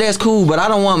research it, that's cool. But I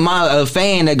don't want my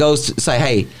fan that goes to say,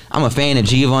 "Hey, I'm a fan of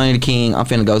Giovanni Tha King. I'm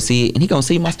finna go see it," and he gonna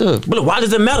see my stuff. But why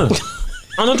does it matter?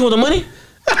 I don't want the money.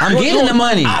 I'm getting the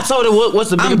money. I told her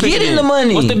what's the bigger I'm picture. getting then? the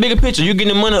money. What's the bigger picture? You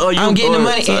getting the money or you? I'm getting the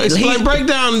money. So He- explain, break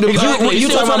down the You talking see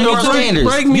what about I'm moral saying? standards.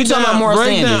 Break me You talking down. about moral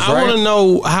break standards, down. I right? want to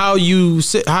know how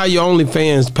your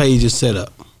OnlyFans page is set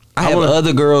up. I have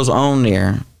other girls on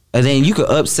there. And then you could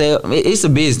upsell. It's a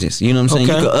business. You know what I'm saying?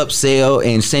 Okay. You could upsell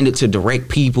and send it to direct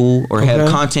people or have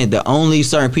Okay. content that only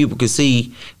certain people can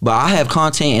see. But I have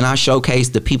content and I showcase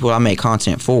the people I make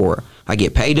content for. I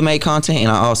get paid to make content and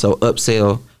I also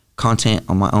upsell content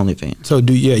on my OnlyFans. So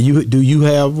do you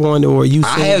have one or you?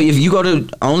 I have. If you go to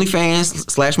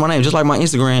OnlyFans / my name, just like my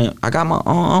Instagram, I got my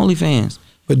own OnlyFans.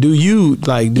 But do you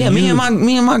like? Do Yeah, you,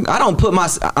 me and my. I don't put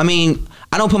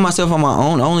I don't put myself on my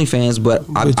own OnlyFans, but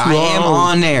I you am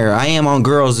are on there. I am on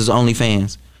girls'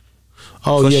 OnlyFans.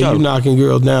 Oh for yeah, sure. you knocking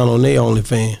girls down on their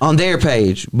OnlyFans. On their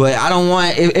page, but I don't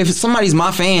want if somebody's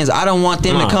my fans, I don't want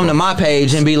them to come to my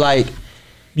page and be like,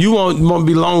 You want to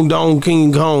be long dong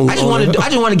King Kong? I just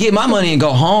want to get my money and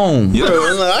go home.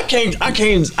 I can't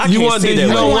You want see to? You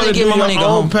that. don't I want to get do my money your and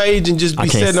go own home. page and just I be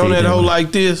can't sitting on see that that, hoe man.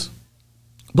 like this?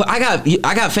 But I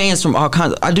got fans from all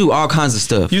kinds. I do all kinds of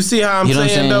stuff. You see how I'm You know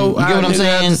saying what though? You get what I'm nigga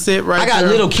have to saying? sit right I got there.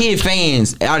 little kid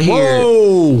fans out here.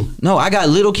 Whoa! No, I got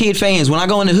little kid fans. When I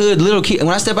go in the hood, little kid. When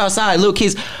I step outside, little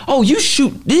kids. Oh, you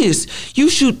shoot this, you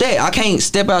shoot that. I can't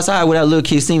step outside without little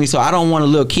kids seeing me. So I don't want a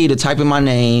little kid to type in my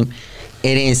name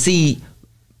and then see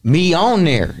me on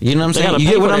there. You know what I'm saying? You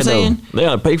get what I'm saying? They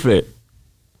gotta pay for that,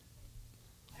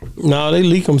 No, they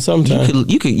leak them sometimes.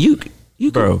 You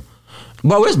could. bro.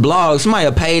 Bro, it's blogs. Somebody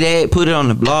will pay that, put it on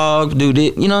the blog, do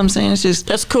this. You know what I'm saying? It's just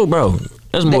That's cool, bro.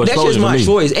 That's more exposure. That's just my for me.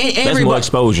 choice. That's more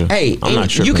exposure. Hey, I'm not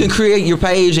tripping. you can create your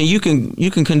page and you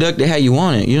can conduct it how you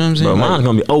want it. You know what I'm saying? Bro, mine's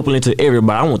gonna be open to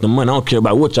everybody. I want the money. I don't care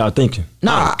about what y'all thinking.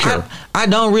 No, I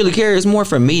don't really care. It's more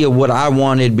for me of what I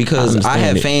wanted because I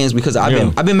have fans. Because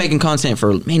I've been making content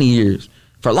for many years,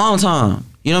 for a long time.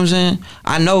 You know what I'm saying?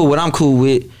 I know what I'm cool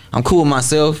with. I'm cool with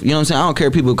myself. You know what I'm saying? I don't care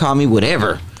if people call me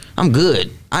whatever. I'm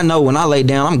good. I know when I lay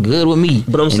down, I'm good with me.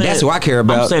 But I'm saying that's what I care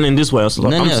about. I'm saying in this way. So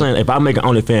I'm saying if I make an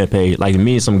OnlyFans page, like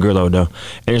me and some girl over there,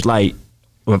 and it's like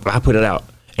if I put it out,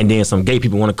 and then some gay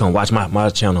people want to come watch my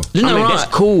channel. That's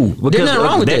cool. Because there's nothing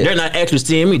wrong with that. They're not actually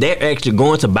seeing me. They're actually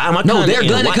going to buy my content. No, they're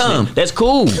gonna come. That's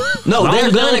cool. No,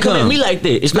 they're gonna come at me like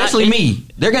that. Especially me.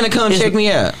 They're gonna come check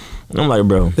me out. I'm like,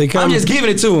 bro. I'm just giving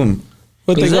it to them.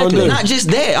 What they gonna do? Not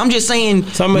just that. I'm just saying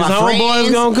some of his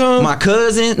homeboys gonna come. My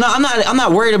cousins. No, I'm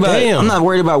not worried about. I'm not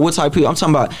worried about what type of people. I'm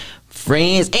talking about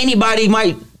friends. Anybody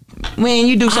might. Man,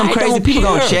 you do something crazy. People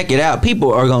gonna check it out.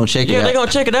 People are gonna check it out. Yeah, they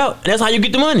gonna check it out. That's how you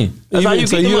get the money. That's how you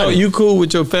get the money. You cool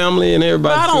with your family and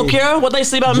everybody? I don't care what they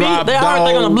say about me. They already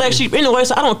think I'm a black sheep anyway,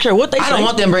 so I don't care what they say. I don't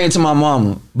want them bringing it to my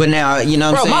mama. But now, you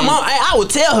know what I'm saying? My mom, I would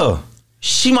tell her.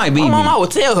 She might be my mom, me. I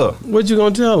would tell her. What you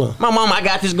gonna tell her? My mom, I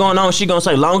got this going on. She gonna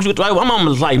say, long as you right. My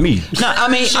mama's like me. No,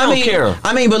 I don't care.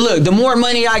 But look, the more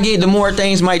money I get, the more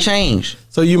things might change.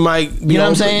 So you might be, you know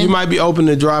what I'm saying? You might be open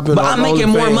to dropping. But I'm making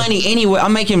more money anyway.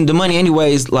 I'm making the money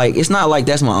anyways. Like it's not like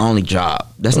that's my only job.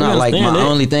 That's not like my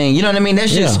only thing. You know what I mean?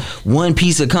 That's just one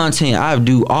piece of content. I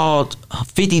do all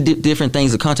 50 different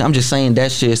things of content. I'm just saying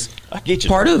that's just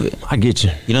part of it. I get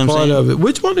you. You know what I'm saying? Part of it.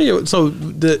 Which one of your? So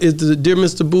is the Dear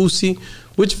Mr. Boosie?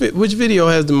 Which video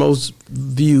has the most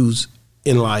views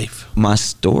in life? My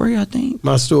story, I think.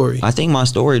 My story. I think my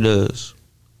story does.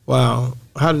 Wow.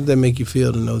 How did that make you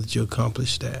feel to know that you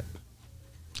accomplished that?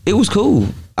 It was cool.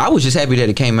 I was just happy that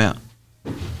it came out.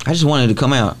 I just wanted it to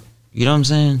come out. You know what I'm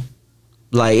saying?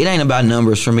 Like, it ain't about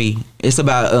numbers for me. It's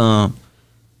about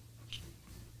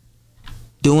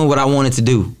doing what I wanted to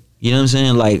do. You know what I'm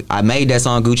saying? Like, I made that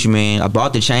song Gucci Mane. I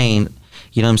bought the chain.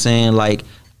 You know what I'm saying? Like,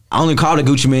 I only called it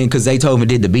Gucci Mane because they told me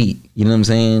did the beat. You know what I'm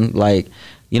saying? Like,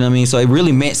 you know what I mean? So it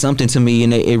really meant something to me,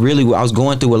 and it really, I was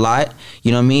going through a lot.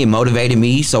 You know what I mean? It motivated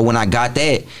me. So when I got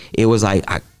that, it was like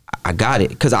I got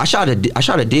it because I shot a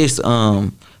diss for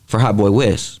Hotboy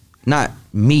Wes. Not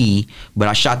me, but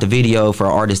I shot the video for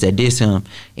an artist that dissed him,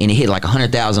 and it hit like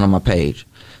 100,000 on my page.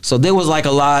 So there was like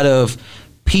a lot of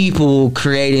people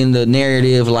creating the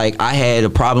narrative like I had a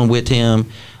problem with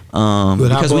him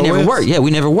because we never worked. Yeah,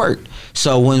 we never worked.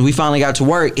 So when we finally got to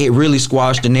work, it really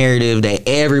squashed the narrative that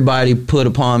everybody put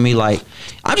upon me. Like,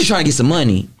 I'm just trying to get some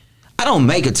money. I don't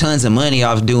make a tons of money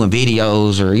off doing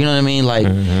videos or, you know what I mean? Like,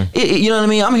 you know what I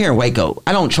mean? I'm here in Waco.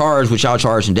 I don't charge what y'all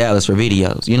charge in Dallas for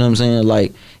videos. You know what I'm saying?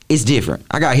 Like, it's different.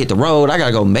 I got to hit the road. I got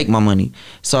to go make my money.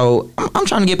 So I'm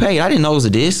trying to get paid. I didn't know it was a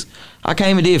diss. I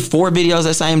came and did 4 videos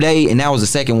that same day, and that was the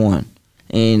second one.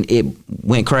 And it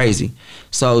went crazy.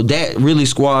 So that really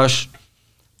squashed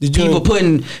people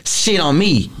putting shit on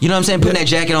me. You know what I'm saying? Putting that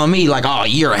jacket on me like, oh,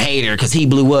 you're a hater because he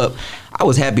blew up. I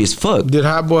was happy as fuck. Did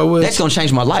Hotboy Wes? That's going to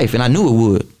change my life, and I knew it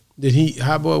would. Did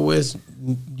Hotboy Wes,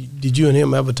 did you and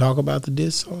him ever talk about the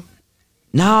diss song?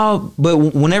 No, but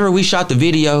whenever we shot the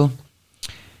video,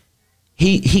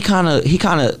 he kind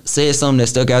of said something that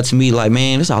stuck out to me like,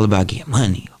 man, it's all about getting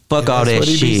money. Fuck all that shit.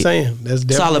 That's what he be saying.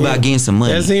 It's all about getting some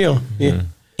money. That's him. Yeah.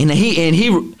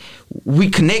 And we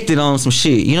connected on some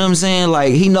shit. You know what I'm saying?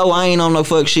 Like, he know I ain't on no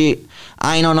fuck shit.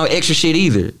 I ain't on no extra shit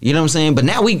either. You know what I'm saying? But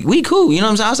now we cool. You know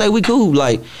what I'm saying? I say we cool.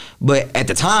 Like, but at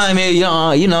the time,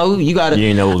 you know, you gotta.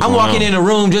 I'm walking in a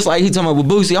room just like he talking about with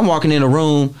Boosie. I'm walking in a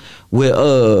room with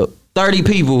 30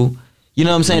 people. You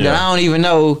know what I'm saying? That I don't even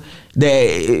know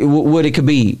that what it could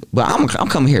be. But I'm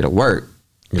coming here to work.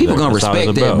 People gonna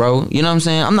respect that, bro. You know what I'm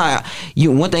saying? I'm not.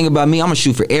 One thing about me, I'm gonna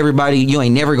shoot for everybody. You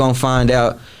ain't never gonna find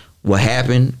out what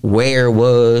happened, where it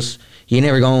was. You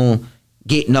never gonna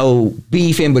get no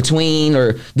beef in between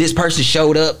or this person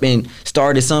showed up and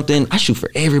started something. I shoot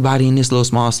for everybody in this little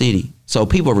small city. So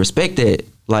people respect that.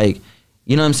 Like,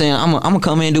 you know what I'm saying? I'm gonna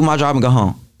come in and do my job and go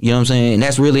home. You know what I'm saying? And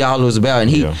that's really all it was about. And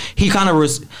he kind of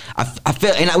I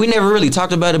felt, and we never really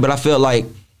talked about it, but I felt like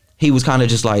he was kind of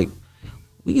just like,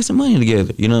 we get some money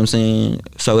together. You know what I'm saying?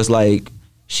 So it's like,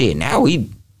 shit, now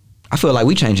I feel like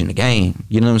we changing the game.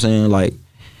 You know what I'm saying? Like,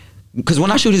 because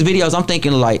when I shoot his videos, I'm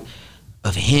thinking like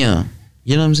of him.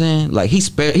 You know what I'm saying? Like,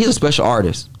 he's a special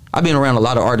artist. I've been around a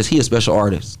lot of artists. He a special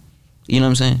artist. You know what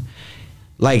I'm saying?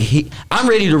 Like, I'm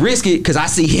ready to risk it because I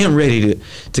see him ready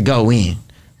to go in.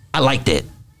 I like that.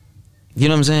 You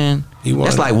know what I'm saying?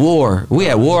 That's like war. We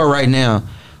at war right now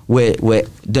with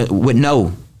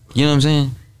no. You know what I'm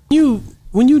saying?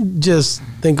 When you just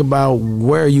think about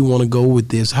where you want to go with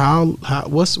this,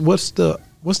 what's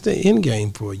the end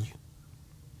game for you?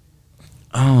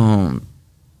 I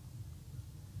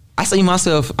see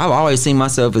myself. I've always seen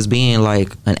myself as being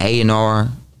like an A&R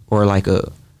or like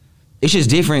a. It's just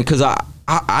different because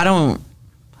I don't.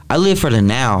 I live for the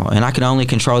now, and I can only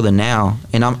control the now,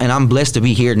 and I'm blessed to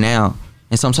be here now.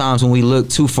 And sometimes when we look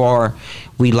too far,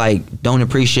 we like don't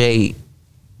appreciate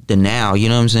the now. You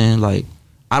know what I'm saying? Like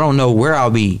I don't know where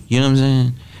I'll be. You know what I'm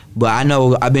saying? But I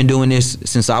know I've been doing this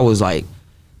since I was like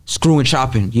screwing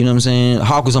chopping. You know what I'm saying?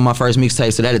 Hawk was on my first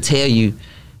mixtape, so that'll tell you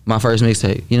my first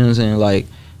mixtape. You know what I'm saying? Like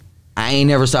I ain't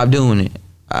never stopped doing it.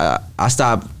 I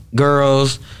stopped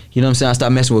girls. You know what I'm saying? I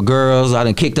stopped messing with girls. I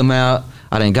done kicked them out.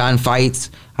 I done got in fights.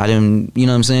 I done, you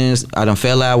know what I'm saying? I done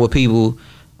fell out with people.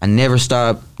 I never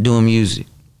stopped doing music,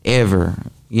 ever.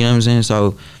 You know what I'm saying?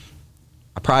 So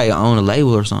I probably own a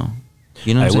label or something.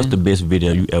 You know what I'm saying? What's the best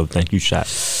video you ever think you shot?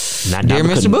 Dear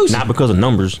Mr. Boosie. Not because of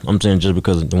numbers. I'm saying just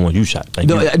because of the one you shot.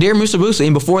 Dear Mr. Boosie.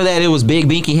 And before that, it was Big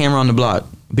Binky Hammer on the Block.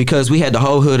 Because we had the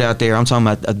whole hood out there. I'm talking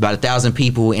about 1,000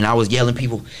 people, and I was yelling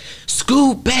people,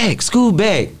 scoot back, scoot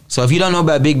back. So if you don't know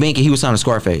about Big Binky, he was on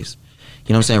Scarface.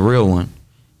 You know what I'm saying? Real one.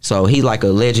 So he like a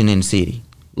legend in the city.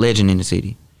 Legend in the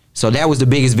city. So that was the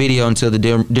biggest video until the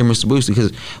Dear Mr. Boosie,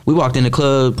 because we walked in the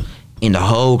club, and the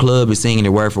whole club is singing it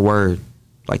word for word.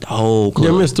 Like the whole club.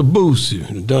 Dear Mr.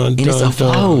 Boosie. Dun, and it's a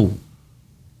flow.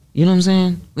 You know what I'm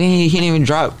saying? He didn't even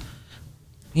drop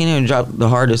the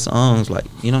hardest songs, like,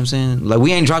 you know what I'm saying? Like,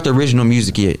 we ain't dropped the original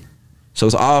music yet. So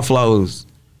it's all flows,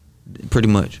 pretty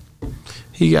much.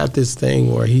 He got this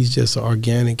thing where he's just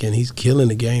organic and he's killing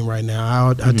the game right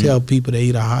now. I tell people that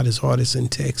he's the hottest artist in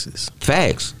Texas.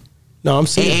 Facts. No, I'm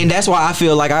saying. And that's why I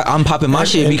feel like I'm popping my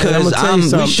shit, because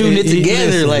we shooting it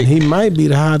together. Listen, like he might be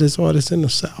the hottest artist in the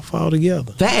South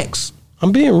altogether. Facts.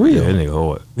 I'm being real. Yeah, that nigga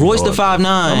hard. Royce the 5'9".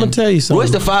 I'm gonna tell you something.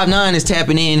 Royce the 5'9" is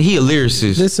tapping in. He a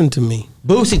lyricist. Listen to me.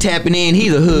 Boosie tapping in. He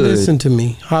the hood. Listen to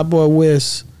me. Hotboy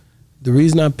Wes. The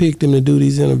reason I picked him to do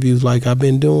these interviews like I've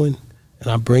been doing,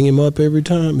 and I bring him up every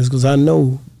time, is because I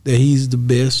know that he's the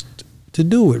best to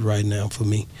do it right now for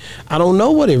me. I don't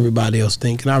know what everybody else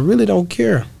think, and I really don't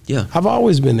care. Yeah, I've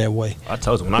always been that way. I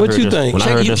told you when what I heard you think? When I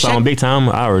heard that song Big Time,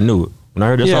 I already knew it. When I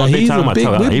heard that song Big Time, I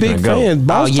told him, we're big fans.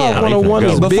 Boss Talk 101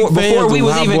 is big fans. Before we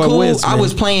was even cool, West, I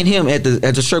was playing him at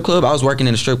the strip club. I was working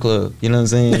in the strip club. You know what I'm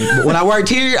saying? But when I worked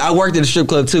here, I worked in the strip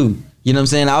club too. You know what I'm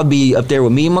saying? I'll be up there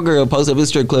with me and my girl, post up at the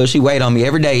strip club. She wait on me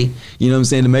every day, you know what I'm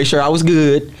saying, to make sure I was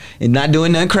good and not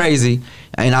doing nothing crazy.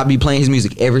 And I'll be playing his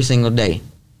music every single day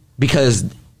because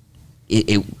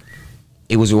it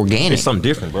was organic. It's something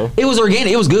different, bro. It was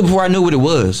organic. It was good before I knew what it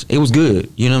was. It was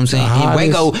good. You know what I'm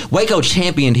saying? Waco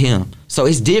championed him. So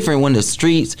it's different when the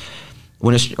streets,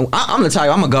 I'm the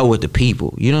type, I'm going to go with the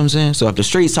people. You know what I'm saying? So if the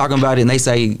streets talking about it and they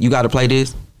say, you got to play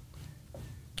this,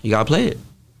 you got to play it.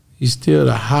 He's still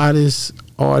the hottest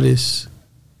artist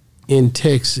in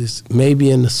Texas, maybe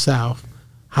in the South.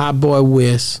 Hotboy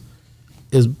Wes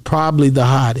is probably the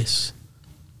hottest.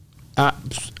 I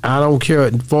don't care.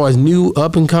 As far as new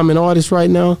up-and-coming artists right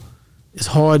now, it's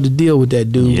hard to deal with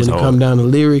that dude when it comes down to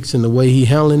lyrics and the way he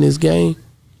handling his game.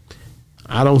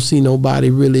 I don't see nobody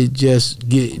really just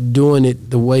doing it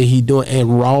the way he doing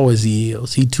and raw as he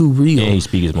is. He too real. Yeah, he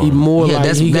speaks more. He more like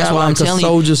that's got why like I'm a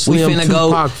Soldier Slim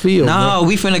Tupac feel. No,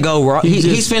 we finna go raw.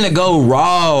 He's finna go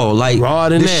raw. Like raw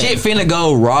than the that. shit finna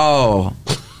go raw.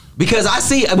 Because I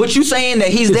see what you saying that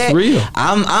he's that real.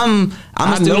 I'm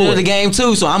a student of the game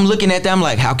too, so I'm looking at them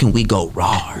like, how can we go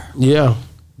raw? Yeah.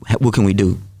 What can we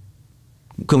do?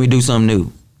 Can we do something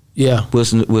new? Yeah.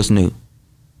 What's new?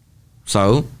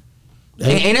 So,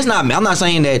 and it's not. I'm not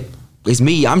saying that it's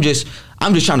me. I'm just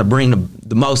trying to bring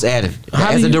the most out of it.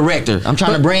 As a director, I'm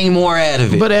trying to bring more out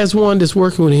of it. But as one that's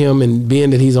working with him and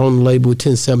being that he's on the label with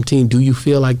 1017, do you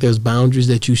feel like there's boundaries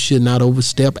that you should not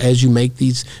overstep as you make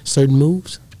these certain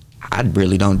moves? I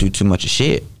really don't do too much of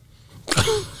shit.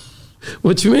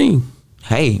 What you mean?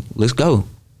 Hey, let's go.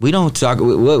 We don't talk.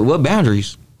 What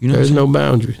boundaries? You know, there's no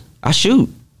boundaries. I shoot.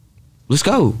 Let's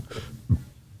go.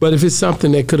 But if it's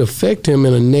something that could affect him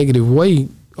in a negative way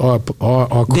or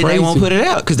crazy, then they won't put it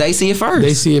out because they see it first.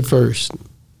 They see it first.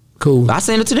 Cool. I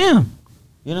send it to them.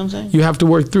 You know what I'm saying? You have to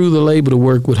work through the label to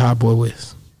work with Hotboy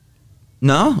Wes.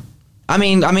 No, I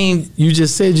mean, you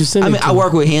just said you sent. I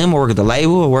work with him. I work with the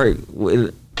label. I work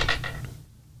with.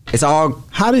 It's all.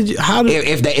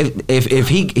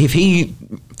 If he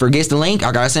forgets the link,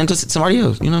 I gotta send it to somebody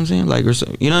else. You know what I'm saying? Like, or so,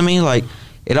 you know what I mean? Like,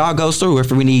 it all goes through.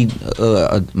 If we need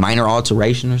a minor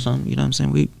alteration or something, you know what I'm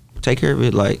saying? We take care of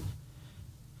it. Like,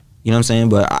 you know what I'm saying?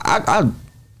 But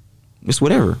It's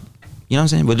whatever. You know what I'm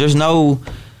saying? But there's no,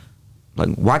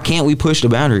 like, why can't we push the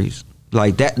boundaries?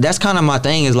 Like, that's kind of my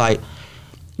thing is, like,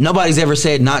 nobody's ever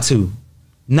said not to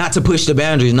push the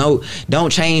boundaries. No, don't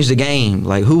change the game.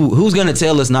 Like, who's going to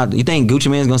tell us not to? You think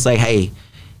Gucci Mane's going to say, hey,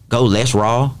 go less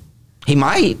raw? He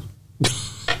might.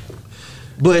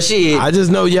 But shit. I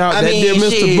just know y'all, that dear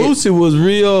Mr. Boosie was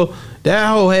real. That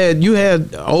whole you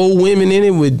had old women in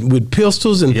it with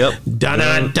pistols and yep. Dun,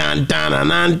 dun, dun, dun,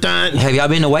 dun, dun. Have y'all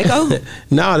been to Waco?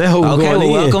 No, that whole okay, going well,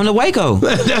 in. welcome to Waco.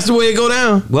 That's the way it go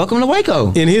down. Welcome to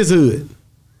Waco. In his hood.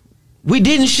 We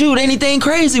didn't shoot anything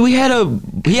crazy. He had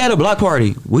a block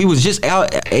party. We was just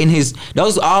out in his.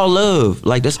 Those all love.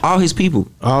 Like, that's all his people.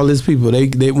 All his people.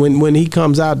 They when he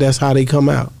comes out, that's how they come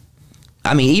out.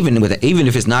 I mean, even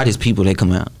if it's not his people, they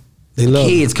come out. They love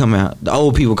kids come out. The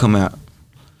old people come out.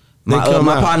 My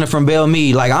partner from Belle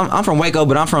Meade, like I'm from Waco,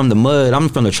 but I'm from the mud. I'm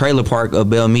from the trailer park of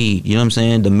Belle Meade. You know what I'm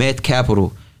saying? The meth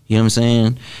capital. You know what I'm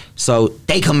saying? So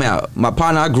they come out. My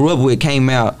partner I grew up with came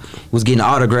out, was getting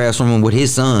autographs from him with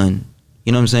his son.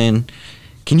 You know what I'm saying?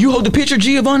 Can you hold the picture,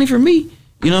 Giovanni, for me?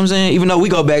 You know what I'm saying? Even though we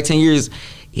go back 10 years,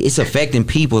 it's affecting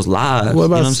people's lives. What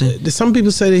about, you know what I'm saying? Some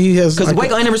people say that he has, because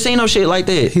Waco ain't never seen no shit like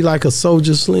that. He like a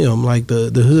Soldier Slim, like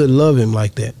the hood love him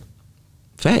like that.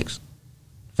 Facts.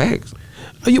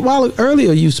 While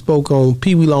earlier you spoke on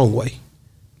Pee Wee Longway.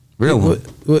 Real one.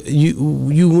 You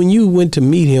when you went to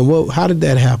meet him, how did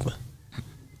that happen?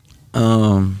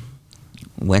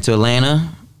 Went to Atlanta.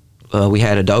 We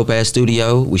had a dope ass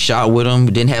studio. We shot with him.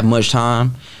 We didn't have much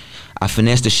time. I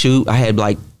finessed the shoot. I had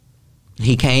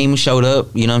he came, showed up,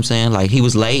 you know what I'm saying? Like, he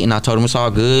was late and I told him it's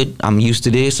all good. I'm used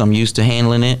to this. I'm used to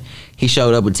handling it. He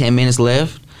showed up with 10 minutes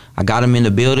left. I got him in the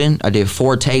building. I did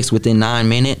 4 takes within 9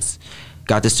 minutes.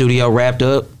 Got the studio wrapped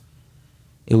up.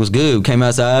 It was good. We came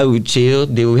outside, we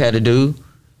chilled, did what we had to do.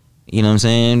 You know what I'm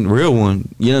saying? Real one.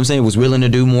 You know what I'm saying? Was willing to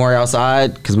do more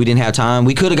outside because we didn't have time.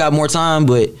 We could have got more time,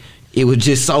 but it was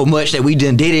just so much that we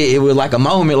did it. It was like a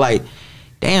moment like,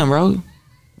 damn, bro,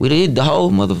 we did the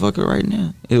whole motherfucker right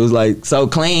now. It was like so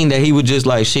clean that he was just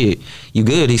like, shit, you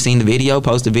good. He seen the video,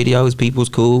 posted videos, people's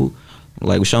cool.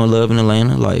 Like, we're showing love in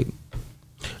Atlanta. Like,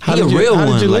 how did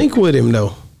you link with him,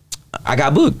 though? I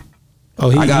got booked. Oh,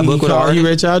 he got booked with an artist? He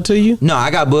reached out to you? No, I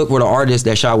got booked with an artist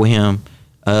that shot with him.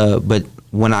 But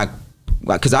when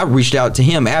because I reached out to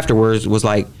him afterwards, was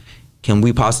like, can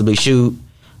we possibly shoot?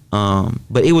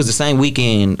 But it was the same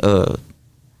weekend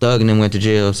Thug and them went to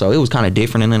jail, so it was kind of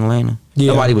different in Atlanta.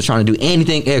 Yeah. Nobody was trying to do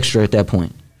anything extra at that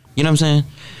point. You know what I'm saying?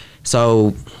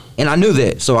 So, and I knew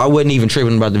that, so I wasn't even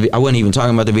tripping about I wasn't even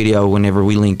talking about the video whenever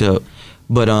we linked up.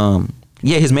 But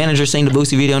yeah, his manager seen the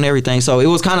Boosie video and everything, so it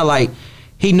was kind of like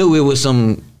he knew it was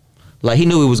he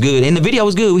knew it was good, and the video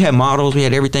was good. We had models, we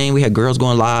had everything, we had girls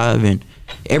going live, and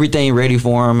everything ready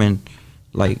for him, and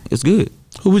like, it's good.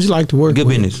 Who would you like to work with? Good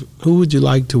business. Who would you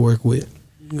like to work with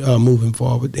moving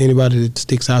forward? Anybody that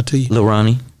sticks out to you? Lil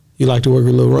Ronnie. You like to work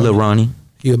with Lil Ronnie? Lil Ronnie.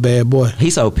 He a bad boy.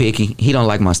 He's so picky. He don't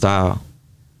like my style.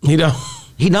 He don't?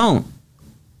 He don't.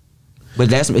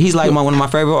 But he's like one of my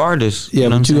favorite artists. Yeah,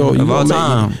 but you of all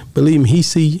time. Believe me, he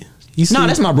see you. No,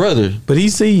 that's my brother. But he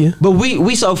see you. But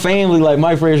we so family, like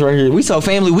my friends right here. We so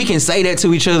family, we can say that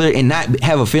to each other and not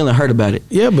have a feeling hurt about it.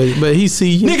 Yeah, but he see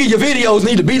you. Nigga, your videos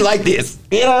need to be like this.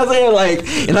 You know what I'm saying?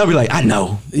 Like, and I'll be like, I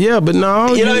know. Yeah, but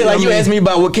no. You know, you ask me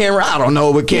about what camera, I don't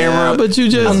know what camera. Yeah, but you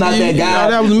just, I'm not that guy.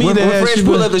 That was me when Fresh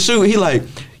pull up the shoot, he like,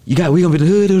 we gonna be the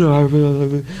hood. All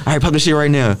right, pop the shit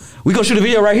right now. We gonna shoot a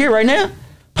video right here, right now.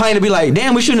 Pine to be like,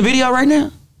 damn, we shooting a video right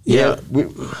now. Yeah,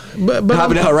 but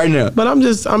hopping out right now. But I'm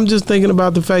just thinking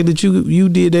about the fact that you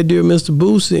did that dear Mr.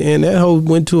 Boosie, and that whole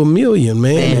went to 1 million,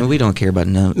 man. Man, we don't care about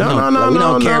numbers. No, we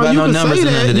don't care about no numbers.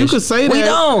 You could say that. We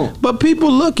don't. But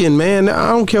people looking, man. I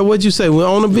don't care what you say. We're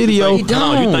on a video. We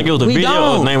don't. No, you think it was the video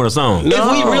or the name of the song?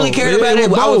 No, if we really cared about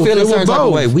it, I would feel a certain type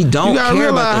of way. We don't care about that. You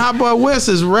gotta realize Hotboy Wes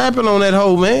is rapping on that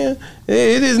hoe, man.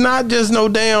 It is not just no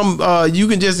damn. You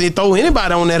can just throw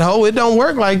anybody on that hoe. It don't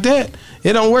work like that.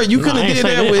 It don't work. You couldn't have did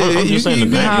that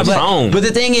with But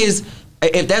the thing is,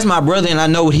 if that's my brother and I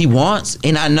know what he wants,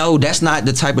 and I know that's not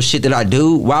the type of shit that I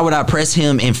do, why would I press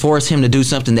him and force him to do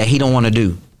something that he don't want to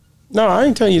do? No, I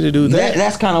ain't telling you to do that.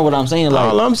 That's kind of what I'm saying.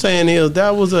 Like, all I'm saying is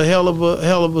that was a hell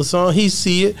of a song. He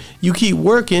see it. You keep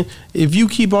working. If you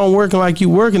keep on working like you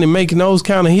working and making those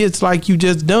kind of hits like you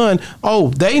just done,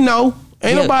 they know.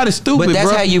 Ain't nobody stupid, but that's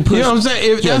bro. How you push. You know what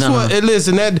I'm saying?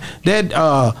 Listen,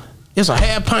 that it's a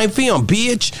half-pint film,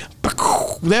 bitch.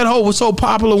 That hoe was so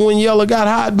popular when Yella got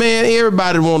hot, man.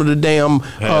 Everybody wanted a damn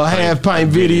half-pint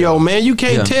video, man. You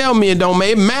can't tell me it don't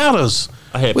make it matters.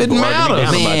 It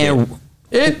matters, man.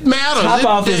 It matters.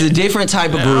 Topoff is a different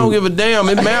type of group. I don't give a damn.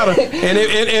 It matters. and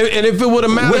if it would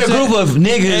have mattered, we're a group of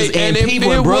niggas and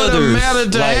people and brothers. If it would have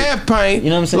mattered to like, have paint, you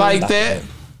know what I'm saying? like that,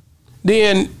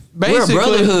 then basically we're a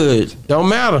brotherhood. Don't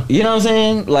matter. You know what I'm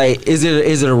saying? Like, is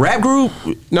it a rap group?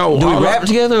 No. Do we rap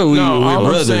together? Or we're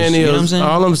brothers. You know what I'm saying?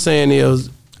 All I'm saying is,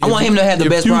 I want him to have the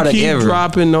best product ever. If you keep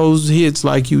dropping those hits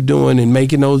like you doing and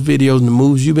making those videos and the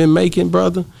moves you've been making,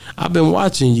 brother, I've been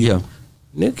watching you. Yeah.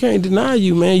 Nigga can't deny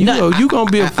you, man. You know you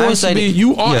gonna be a force to be.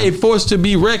 You are a force to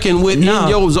be reckoned with in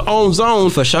your own zone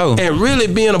for sure. And really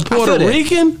being a Puerto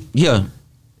Rican,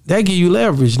 that give you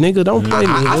leverage, nigga. Don't play me.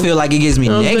 I feel like it gives me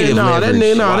negative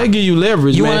leverage. That give you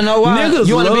leverage. You want to know why? Niggas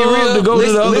you want to be real? To go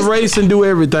to the other race and do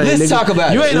everything. Let's nigga. Talk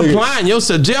about you it. You ain't applying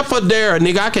yourself. Jeff Adair,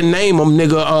 nigga. I can name him,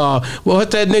 nigga.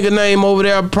 What's that nigga name over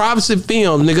there? Privacy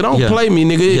Films, nigga. Don't play me,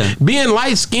 nigga. Being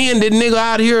light skinned, that nigga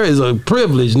out here is a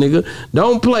privilege, nigga.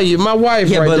 Don't play it. My wife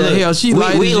right there. Hell, she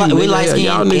light as you. We light skinned.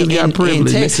 Y'all niggas got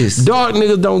privilege. In Texas. Dark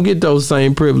niggas don't get those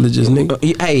same privileges,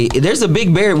 nigga. Hey, there's a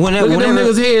big barrier. Look at them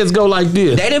niggas' heads go like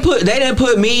this. They didn't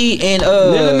put me in.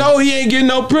 Nigga, no, he ain't getting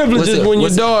no privileges when you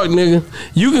dark, nigga.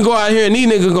 You can go out here and these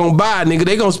niggas gonna buy, nigga.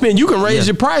 They gonna spend. You can raise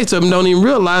your price up and don't even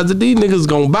realize that these niggas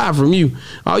gonna buy from you.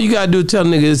 All you gotta do is tell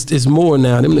niggas it's more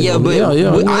now. Them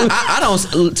niggas, I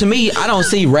don't. To me, I don't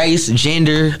see race,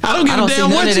 gender. I don't give a damn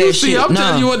what you see. I'm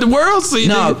telling you what the world see.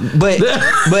 No, but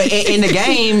in the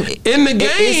game,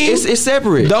 it's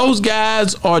separate. Those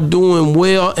guys are doing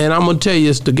well, and I'm gonna tell you,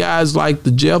 it's the guys like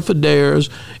the Jeff Adairs.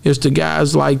 It's the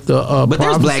guys like the. But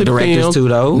there's black directors too,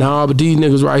 though. Nah, but these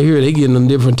niggas right here, they getting a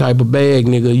different type of bag,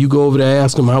 nigga. You go over there,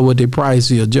 ask them what their price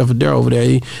is. Jeff Adair over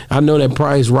there, I know that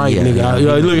price right,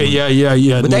 nigga. Look at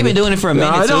yeah. But they've been doing it for a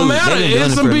minute. It don't matter.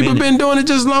 Some people been doing it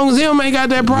just as long as him ain't got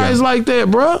that price like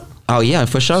that, bro. Oh yeah,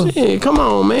 for sure. Shit, come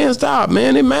on, man, stop,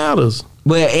 man. It matters.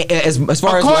 But as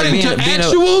far according as to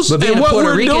actuals and what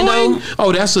we're doing,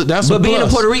 that's. But being a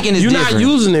Puerto Rican is different. You're not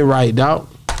using it right, dog.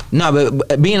 No,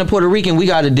 but being a Puerto Rican, we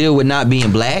got to deal with not being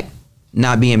black,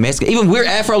 not being Mexican. Even we're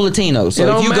Afro-Latino.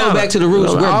 So if you go back to the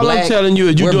roots, we're black. All I'm telling you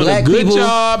is you're doing a good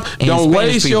job. Don't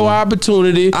waste your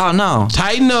opportunity. Oh, no.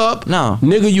 Tighten up. No.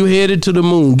 Nigga, you headed to the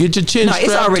moon. Get your chin strapped tight.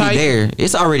 It's already there.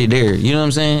 It's already there. You know what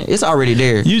I'm saying? It's already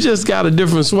there. You just got a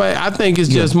different swag. I think it's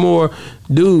just more,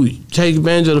 dude, take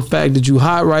advantage of the fact that you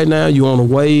hot right now, you on a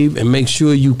wave, and make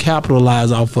sure you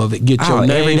capitalize off of it. Get your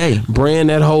name, every day. Brand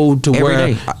that hold to every where.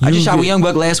 Day. I just shot with Young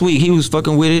Buck last week. He was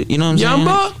fucking with it. You know what I'm saying? Young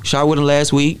Buck? Shot with him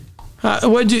last week.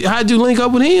 How'd you link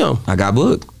up with him? I got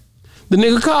booked. The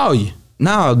nigga call you?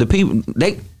 No, the people,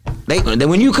 they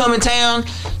when you come in town,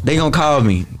 they gonna call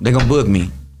me. They gonna book me.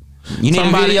 You need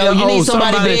a video. You need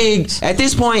somebody big. At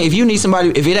this point, if you need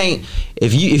somebody, if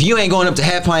you ain't going up to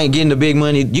Half Pint getting the big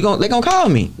money, they gonna call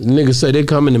me. Niggas say they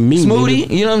coming to me. Smoothie,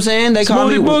 you know what I'm saying? They call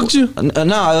me. Smoothie booked you?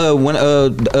 When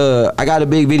I got a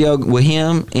big video with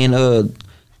him and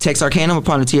Texarkana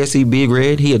upon the TSC Big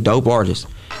Red. He a dope artist.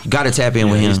 You gotta tap in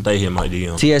with him. Stay in my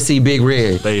DM. TSC Big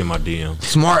Red. Stay in my DM.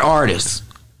 Smart artist.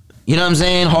 You know what I'm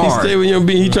saying? Hard. He stay with your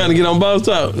beat. He trying to get on Boss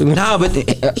Talk. Nah, but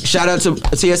shout out to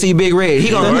TSC Big Red.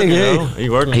 He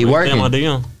working. He working. My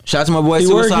DM. Shout out to my boy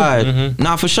Suicide. Mm-hmm.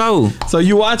 Nah, for sure. So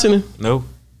you watching him? Nope.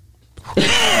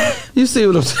 You see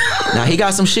what I'm saying? Nah, he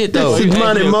got some shit though.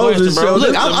 Money Moses, bro.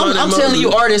 Look, I'm telling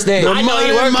you, artists that I know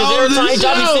he works because every time he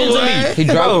drop, he sends to me. He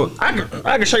drop.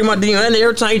 I can show you my DM, and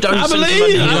every time he drop, he sends to me.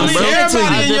 I believe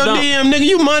everybody in your DM, nigga.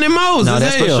 You Money Moses. Nah,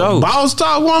 that's for sure. Boss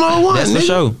Talk 101. That's for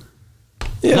sure.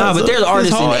 Yeah, nah, but there's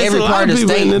artists in every part of the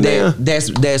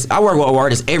state that's I work with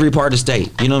artists every part of the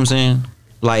state. You know what I'm saying?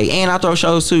 Like, and I throw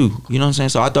shows too. You know what I'm saying?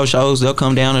 So I throw shows. They'll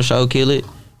come down and show, kill it.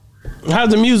 How's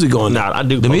the music going? Nah, I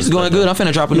do. The music going good. I'm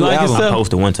finna drop a new album. I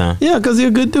posted one time. Yeah, cause you're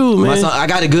a good dude, man. I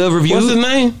got a good review. What's his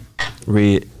name?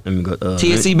 Red. Let me go.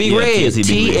 TSC Big Red.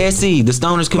 TSC, the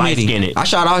Stoners Committee. I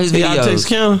shot all his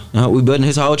videos. We building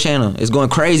his whole channel. It's going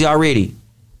crazy already.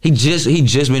 He just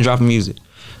been dropping music,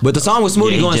 but the song with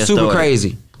Smoothie going super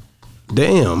crazy.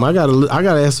 Damn, I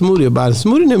gotta ask Smoothie about it.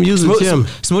 Smoothie them using him.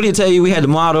 Smoothie will tell you we had the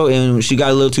model and she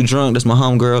got a little too drunk. That's my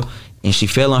homegirl, and she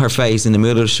fell on her face in the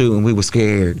middle of the shoot, and we were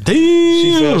scared.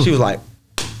 Damn, she was like,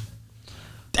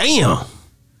 damn.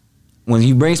 When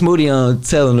you bring Smoothie on,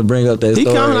 tell him to bring up that story.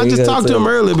 He coming. I just talked to him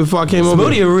earlier before I came over.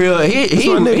 Smoothie real.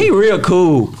 He real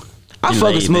cool. I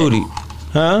fuck with Smoothie.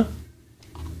 Huh?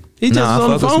 He just was on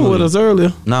the phone with us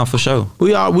earlier. Nah, for sure.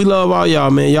 We love all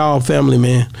y'all, man. Y'all family,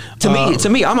 man. To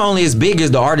me, I'm only as big as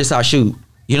the artists I shoot.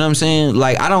 You know what I'm saying?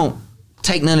 Like, I don't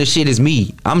take none of the shit as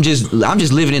me. I'm just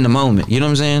living in the moment. You know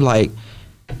what I'm saying? Like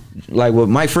with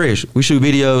Mike Fresh, we shoot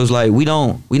videos. Like, we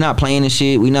not playing the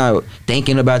shit. We not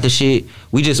thinking about the shit.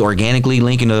 We just organically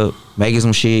linking up, making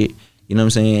some shit. You know what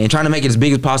I'm saying? And trying to make it as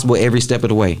big as possible every step of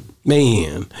the way. Man. You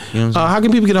know what I'm saying? How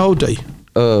can people get a hold of you?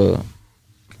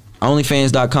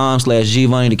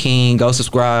 Onlyfans.com/Giovanni Tha King. Go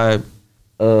subscribe.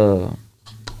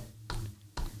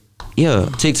 Yeah,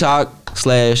 TikTok /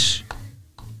 I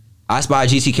Spy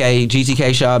GTK.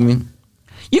 GTK shot me.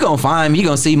 You gonna find me. You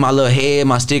gonna see my little head,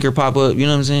 my sticker pop up. You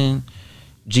know what I'm saying?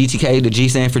 GTK, the G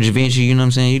stand for Javinci. You know what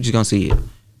I'm saying? You just gonna see it.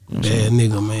 You know Bad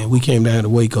nigga, man. We came down to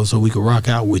Waco so we could rock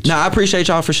out with you. Nah, I appreciate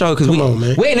y'all for sure. Cause Come on,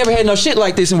 man. We ain't never had no shit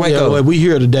like this in Waco. Yeah, well, we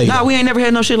here today. Nah, we ain't never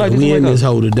had no shit like this in We Waco. in this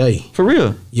hole today. For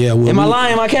real. Yeah. Well, am I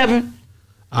lying? Am I capping?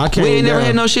 I came We ain't never down.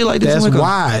 had no shit like this. That's in Waco.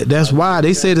 why. That's why.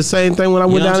 They said the same thing when I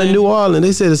went know what down I'm to saying? New Orleans.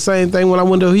 They said the same thing when I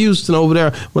went to Houston over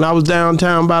there. When I was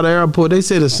downtown by the airport, they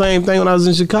said the same thing when I was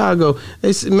in Chicago.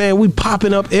 They said, man, we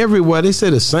popping up everywhere. They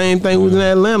said the same thing we was in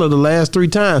Atlanta the last 3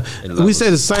 times. We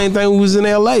said the same thing we was in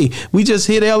LA. We just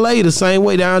hit LA the same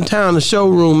way downtown, the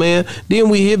showroom, man. Then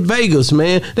we hit Vegas,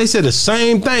 man. They said the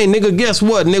same thing. Nigga, guess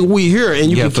what? Nigga, we here.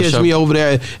 And you Yeah, can for catch sure. me over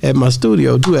there at my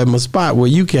studio, too, at my spot where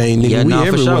you came, nigga. Yeah, we nah, for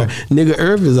everywhere. sure. Nigga,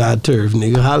 Earth is our turf,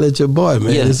 nigga. Holla at your boy,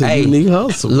 man. Yeah, It's a hey, unique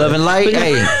hustle. Love man. and Light,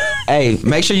 hey,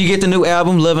 make sure you get the new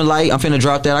album, Love and Light. I'm finna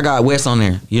drop that. I got Wes on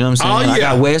there. You know what I'm saying? Oh, I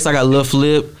got yeah. Wes, I got Lil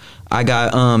Flip, I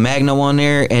got Magno on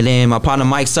there, and then my partner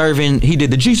Mike Servin, he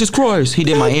did the Jesus Christ. He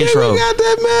did my intro. You got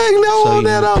that Magno So, on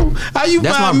that on. How you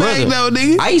That's find my brother. Magno,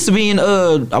 nigga? I used to be in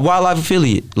a wildlife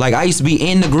affiliate. Like I used to be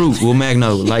in the group with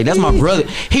Magno. Like that's my brother.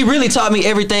 He really taught me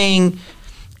everything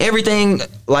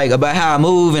like about how I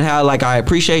move and how like I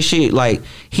appreciate shit. Like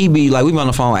he be like we been on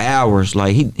the phone hours.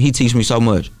 Like he teach me so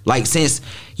much. Like since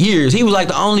years. He was like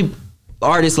the only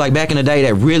artist like back in the day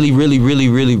that really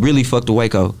fucked with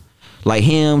Waco. Like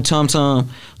him, Tum Tum,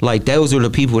 like those are the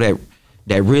people that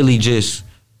really just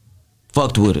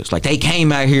fucked with us. Like they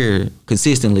came out here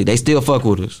consistently. They still fuck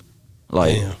with us.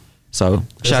 Like Damn. so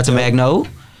shout out to dope. Magno.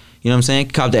 You know what I'm saying?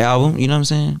 Cop the album. You know what I'm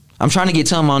saying? I'm trying to get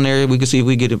Tum on there. We can see if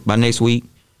we get it by next week.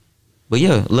 But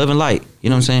yeah, Love and Light. You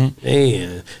know what I'm saying?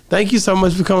 Man, thank you so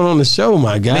much for coming on the show,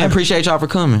 my guy. Man, appreciate y'all for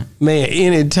coming. Man,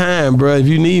 anytime, bro. If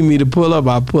you need me to pull up,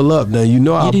 I'll pull up. Now, you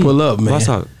know I'll pull up, man. Boss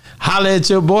Talk. Holla at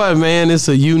your boy, man. It's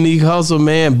a unique hustle,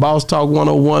 man. Boss Talk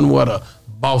 101, what a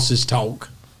bosses talk.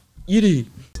 You did.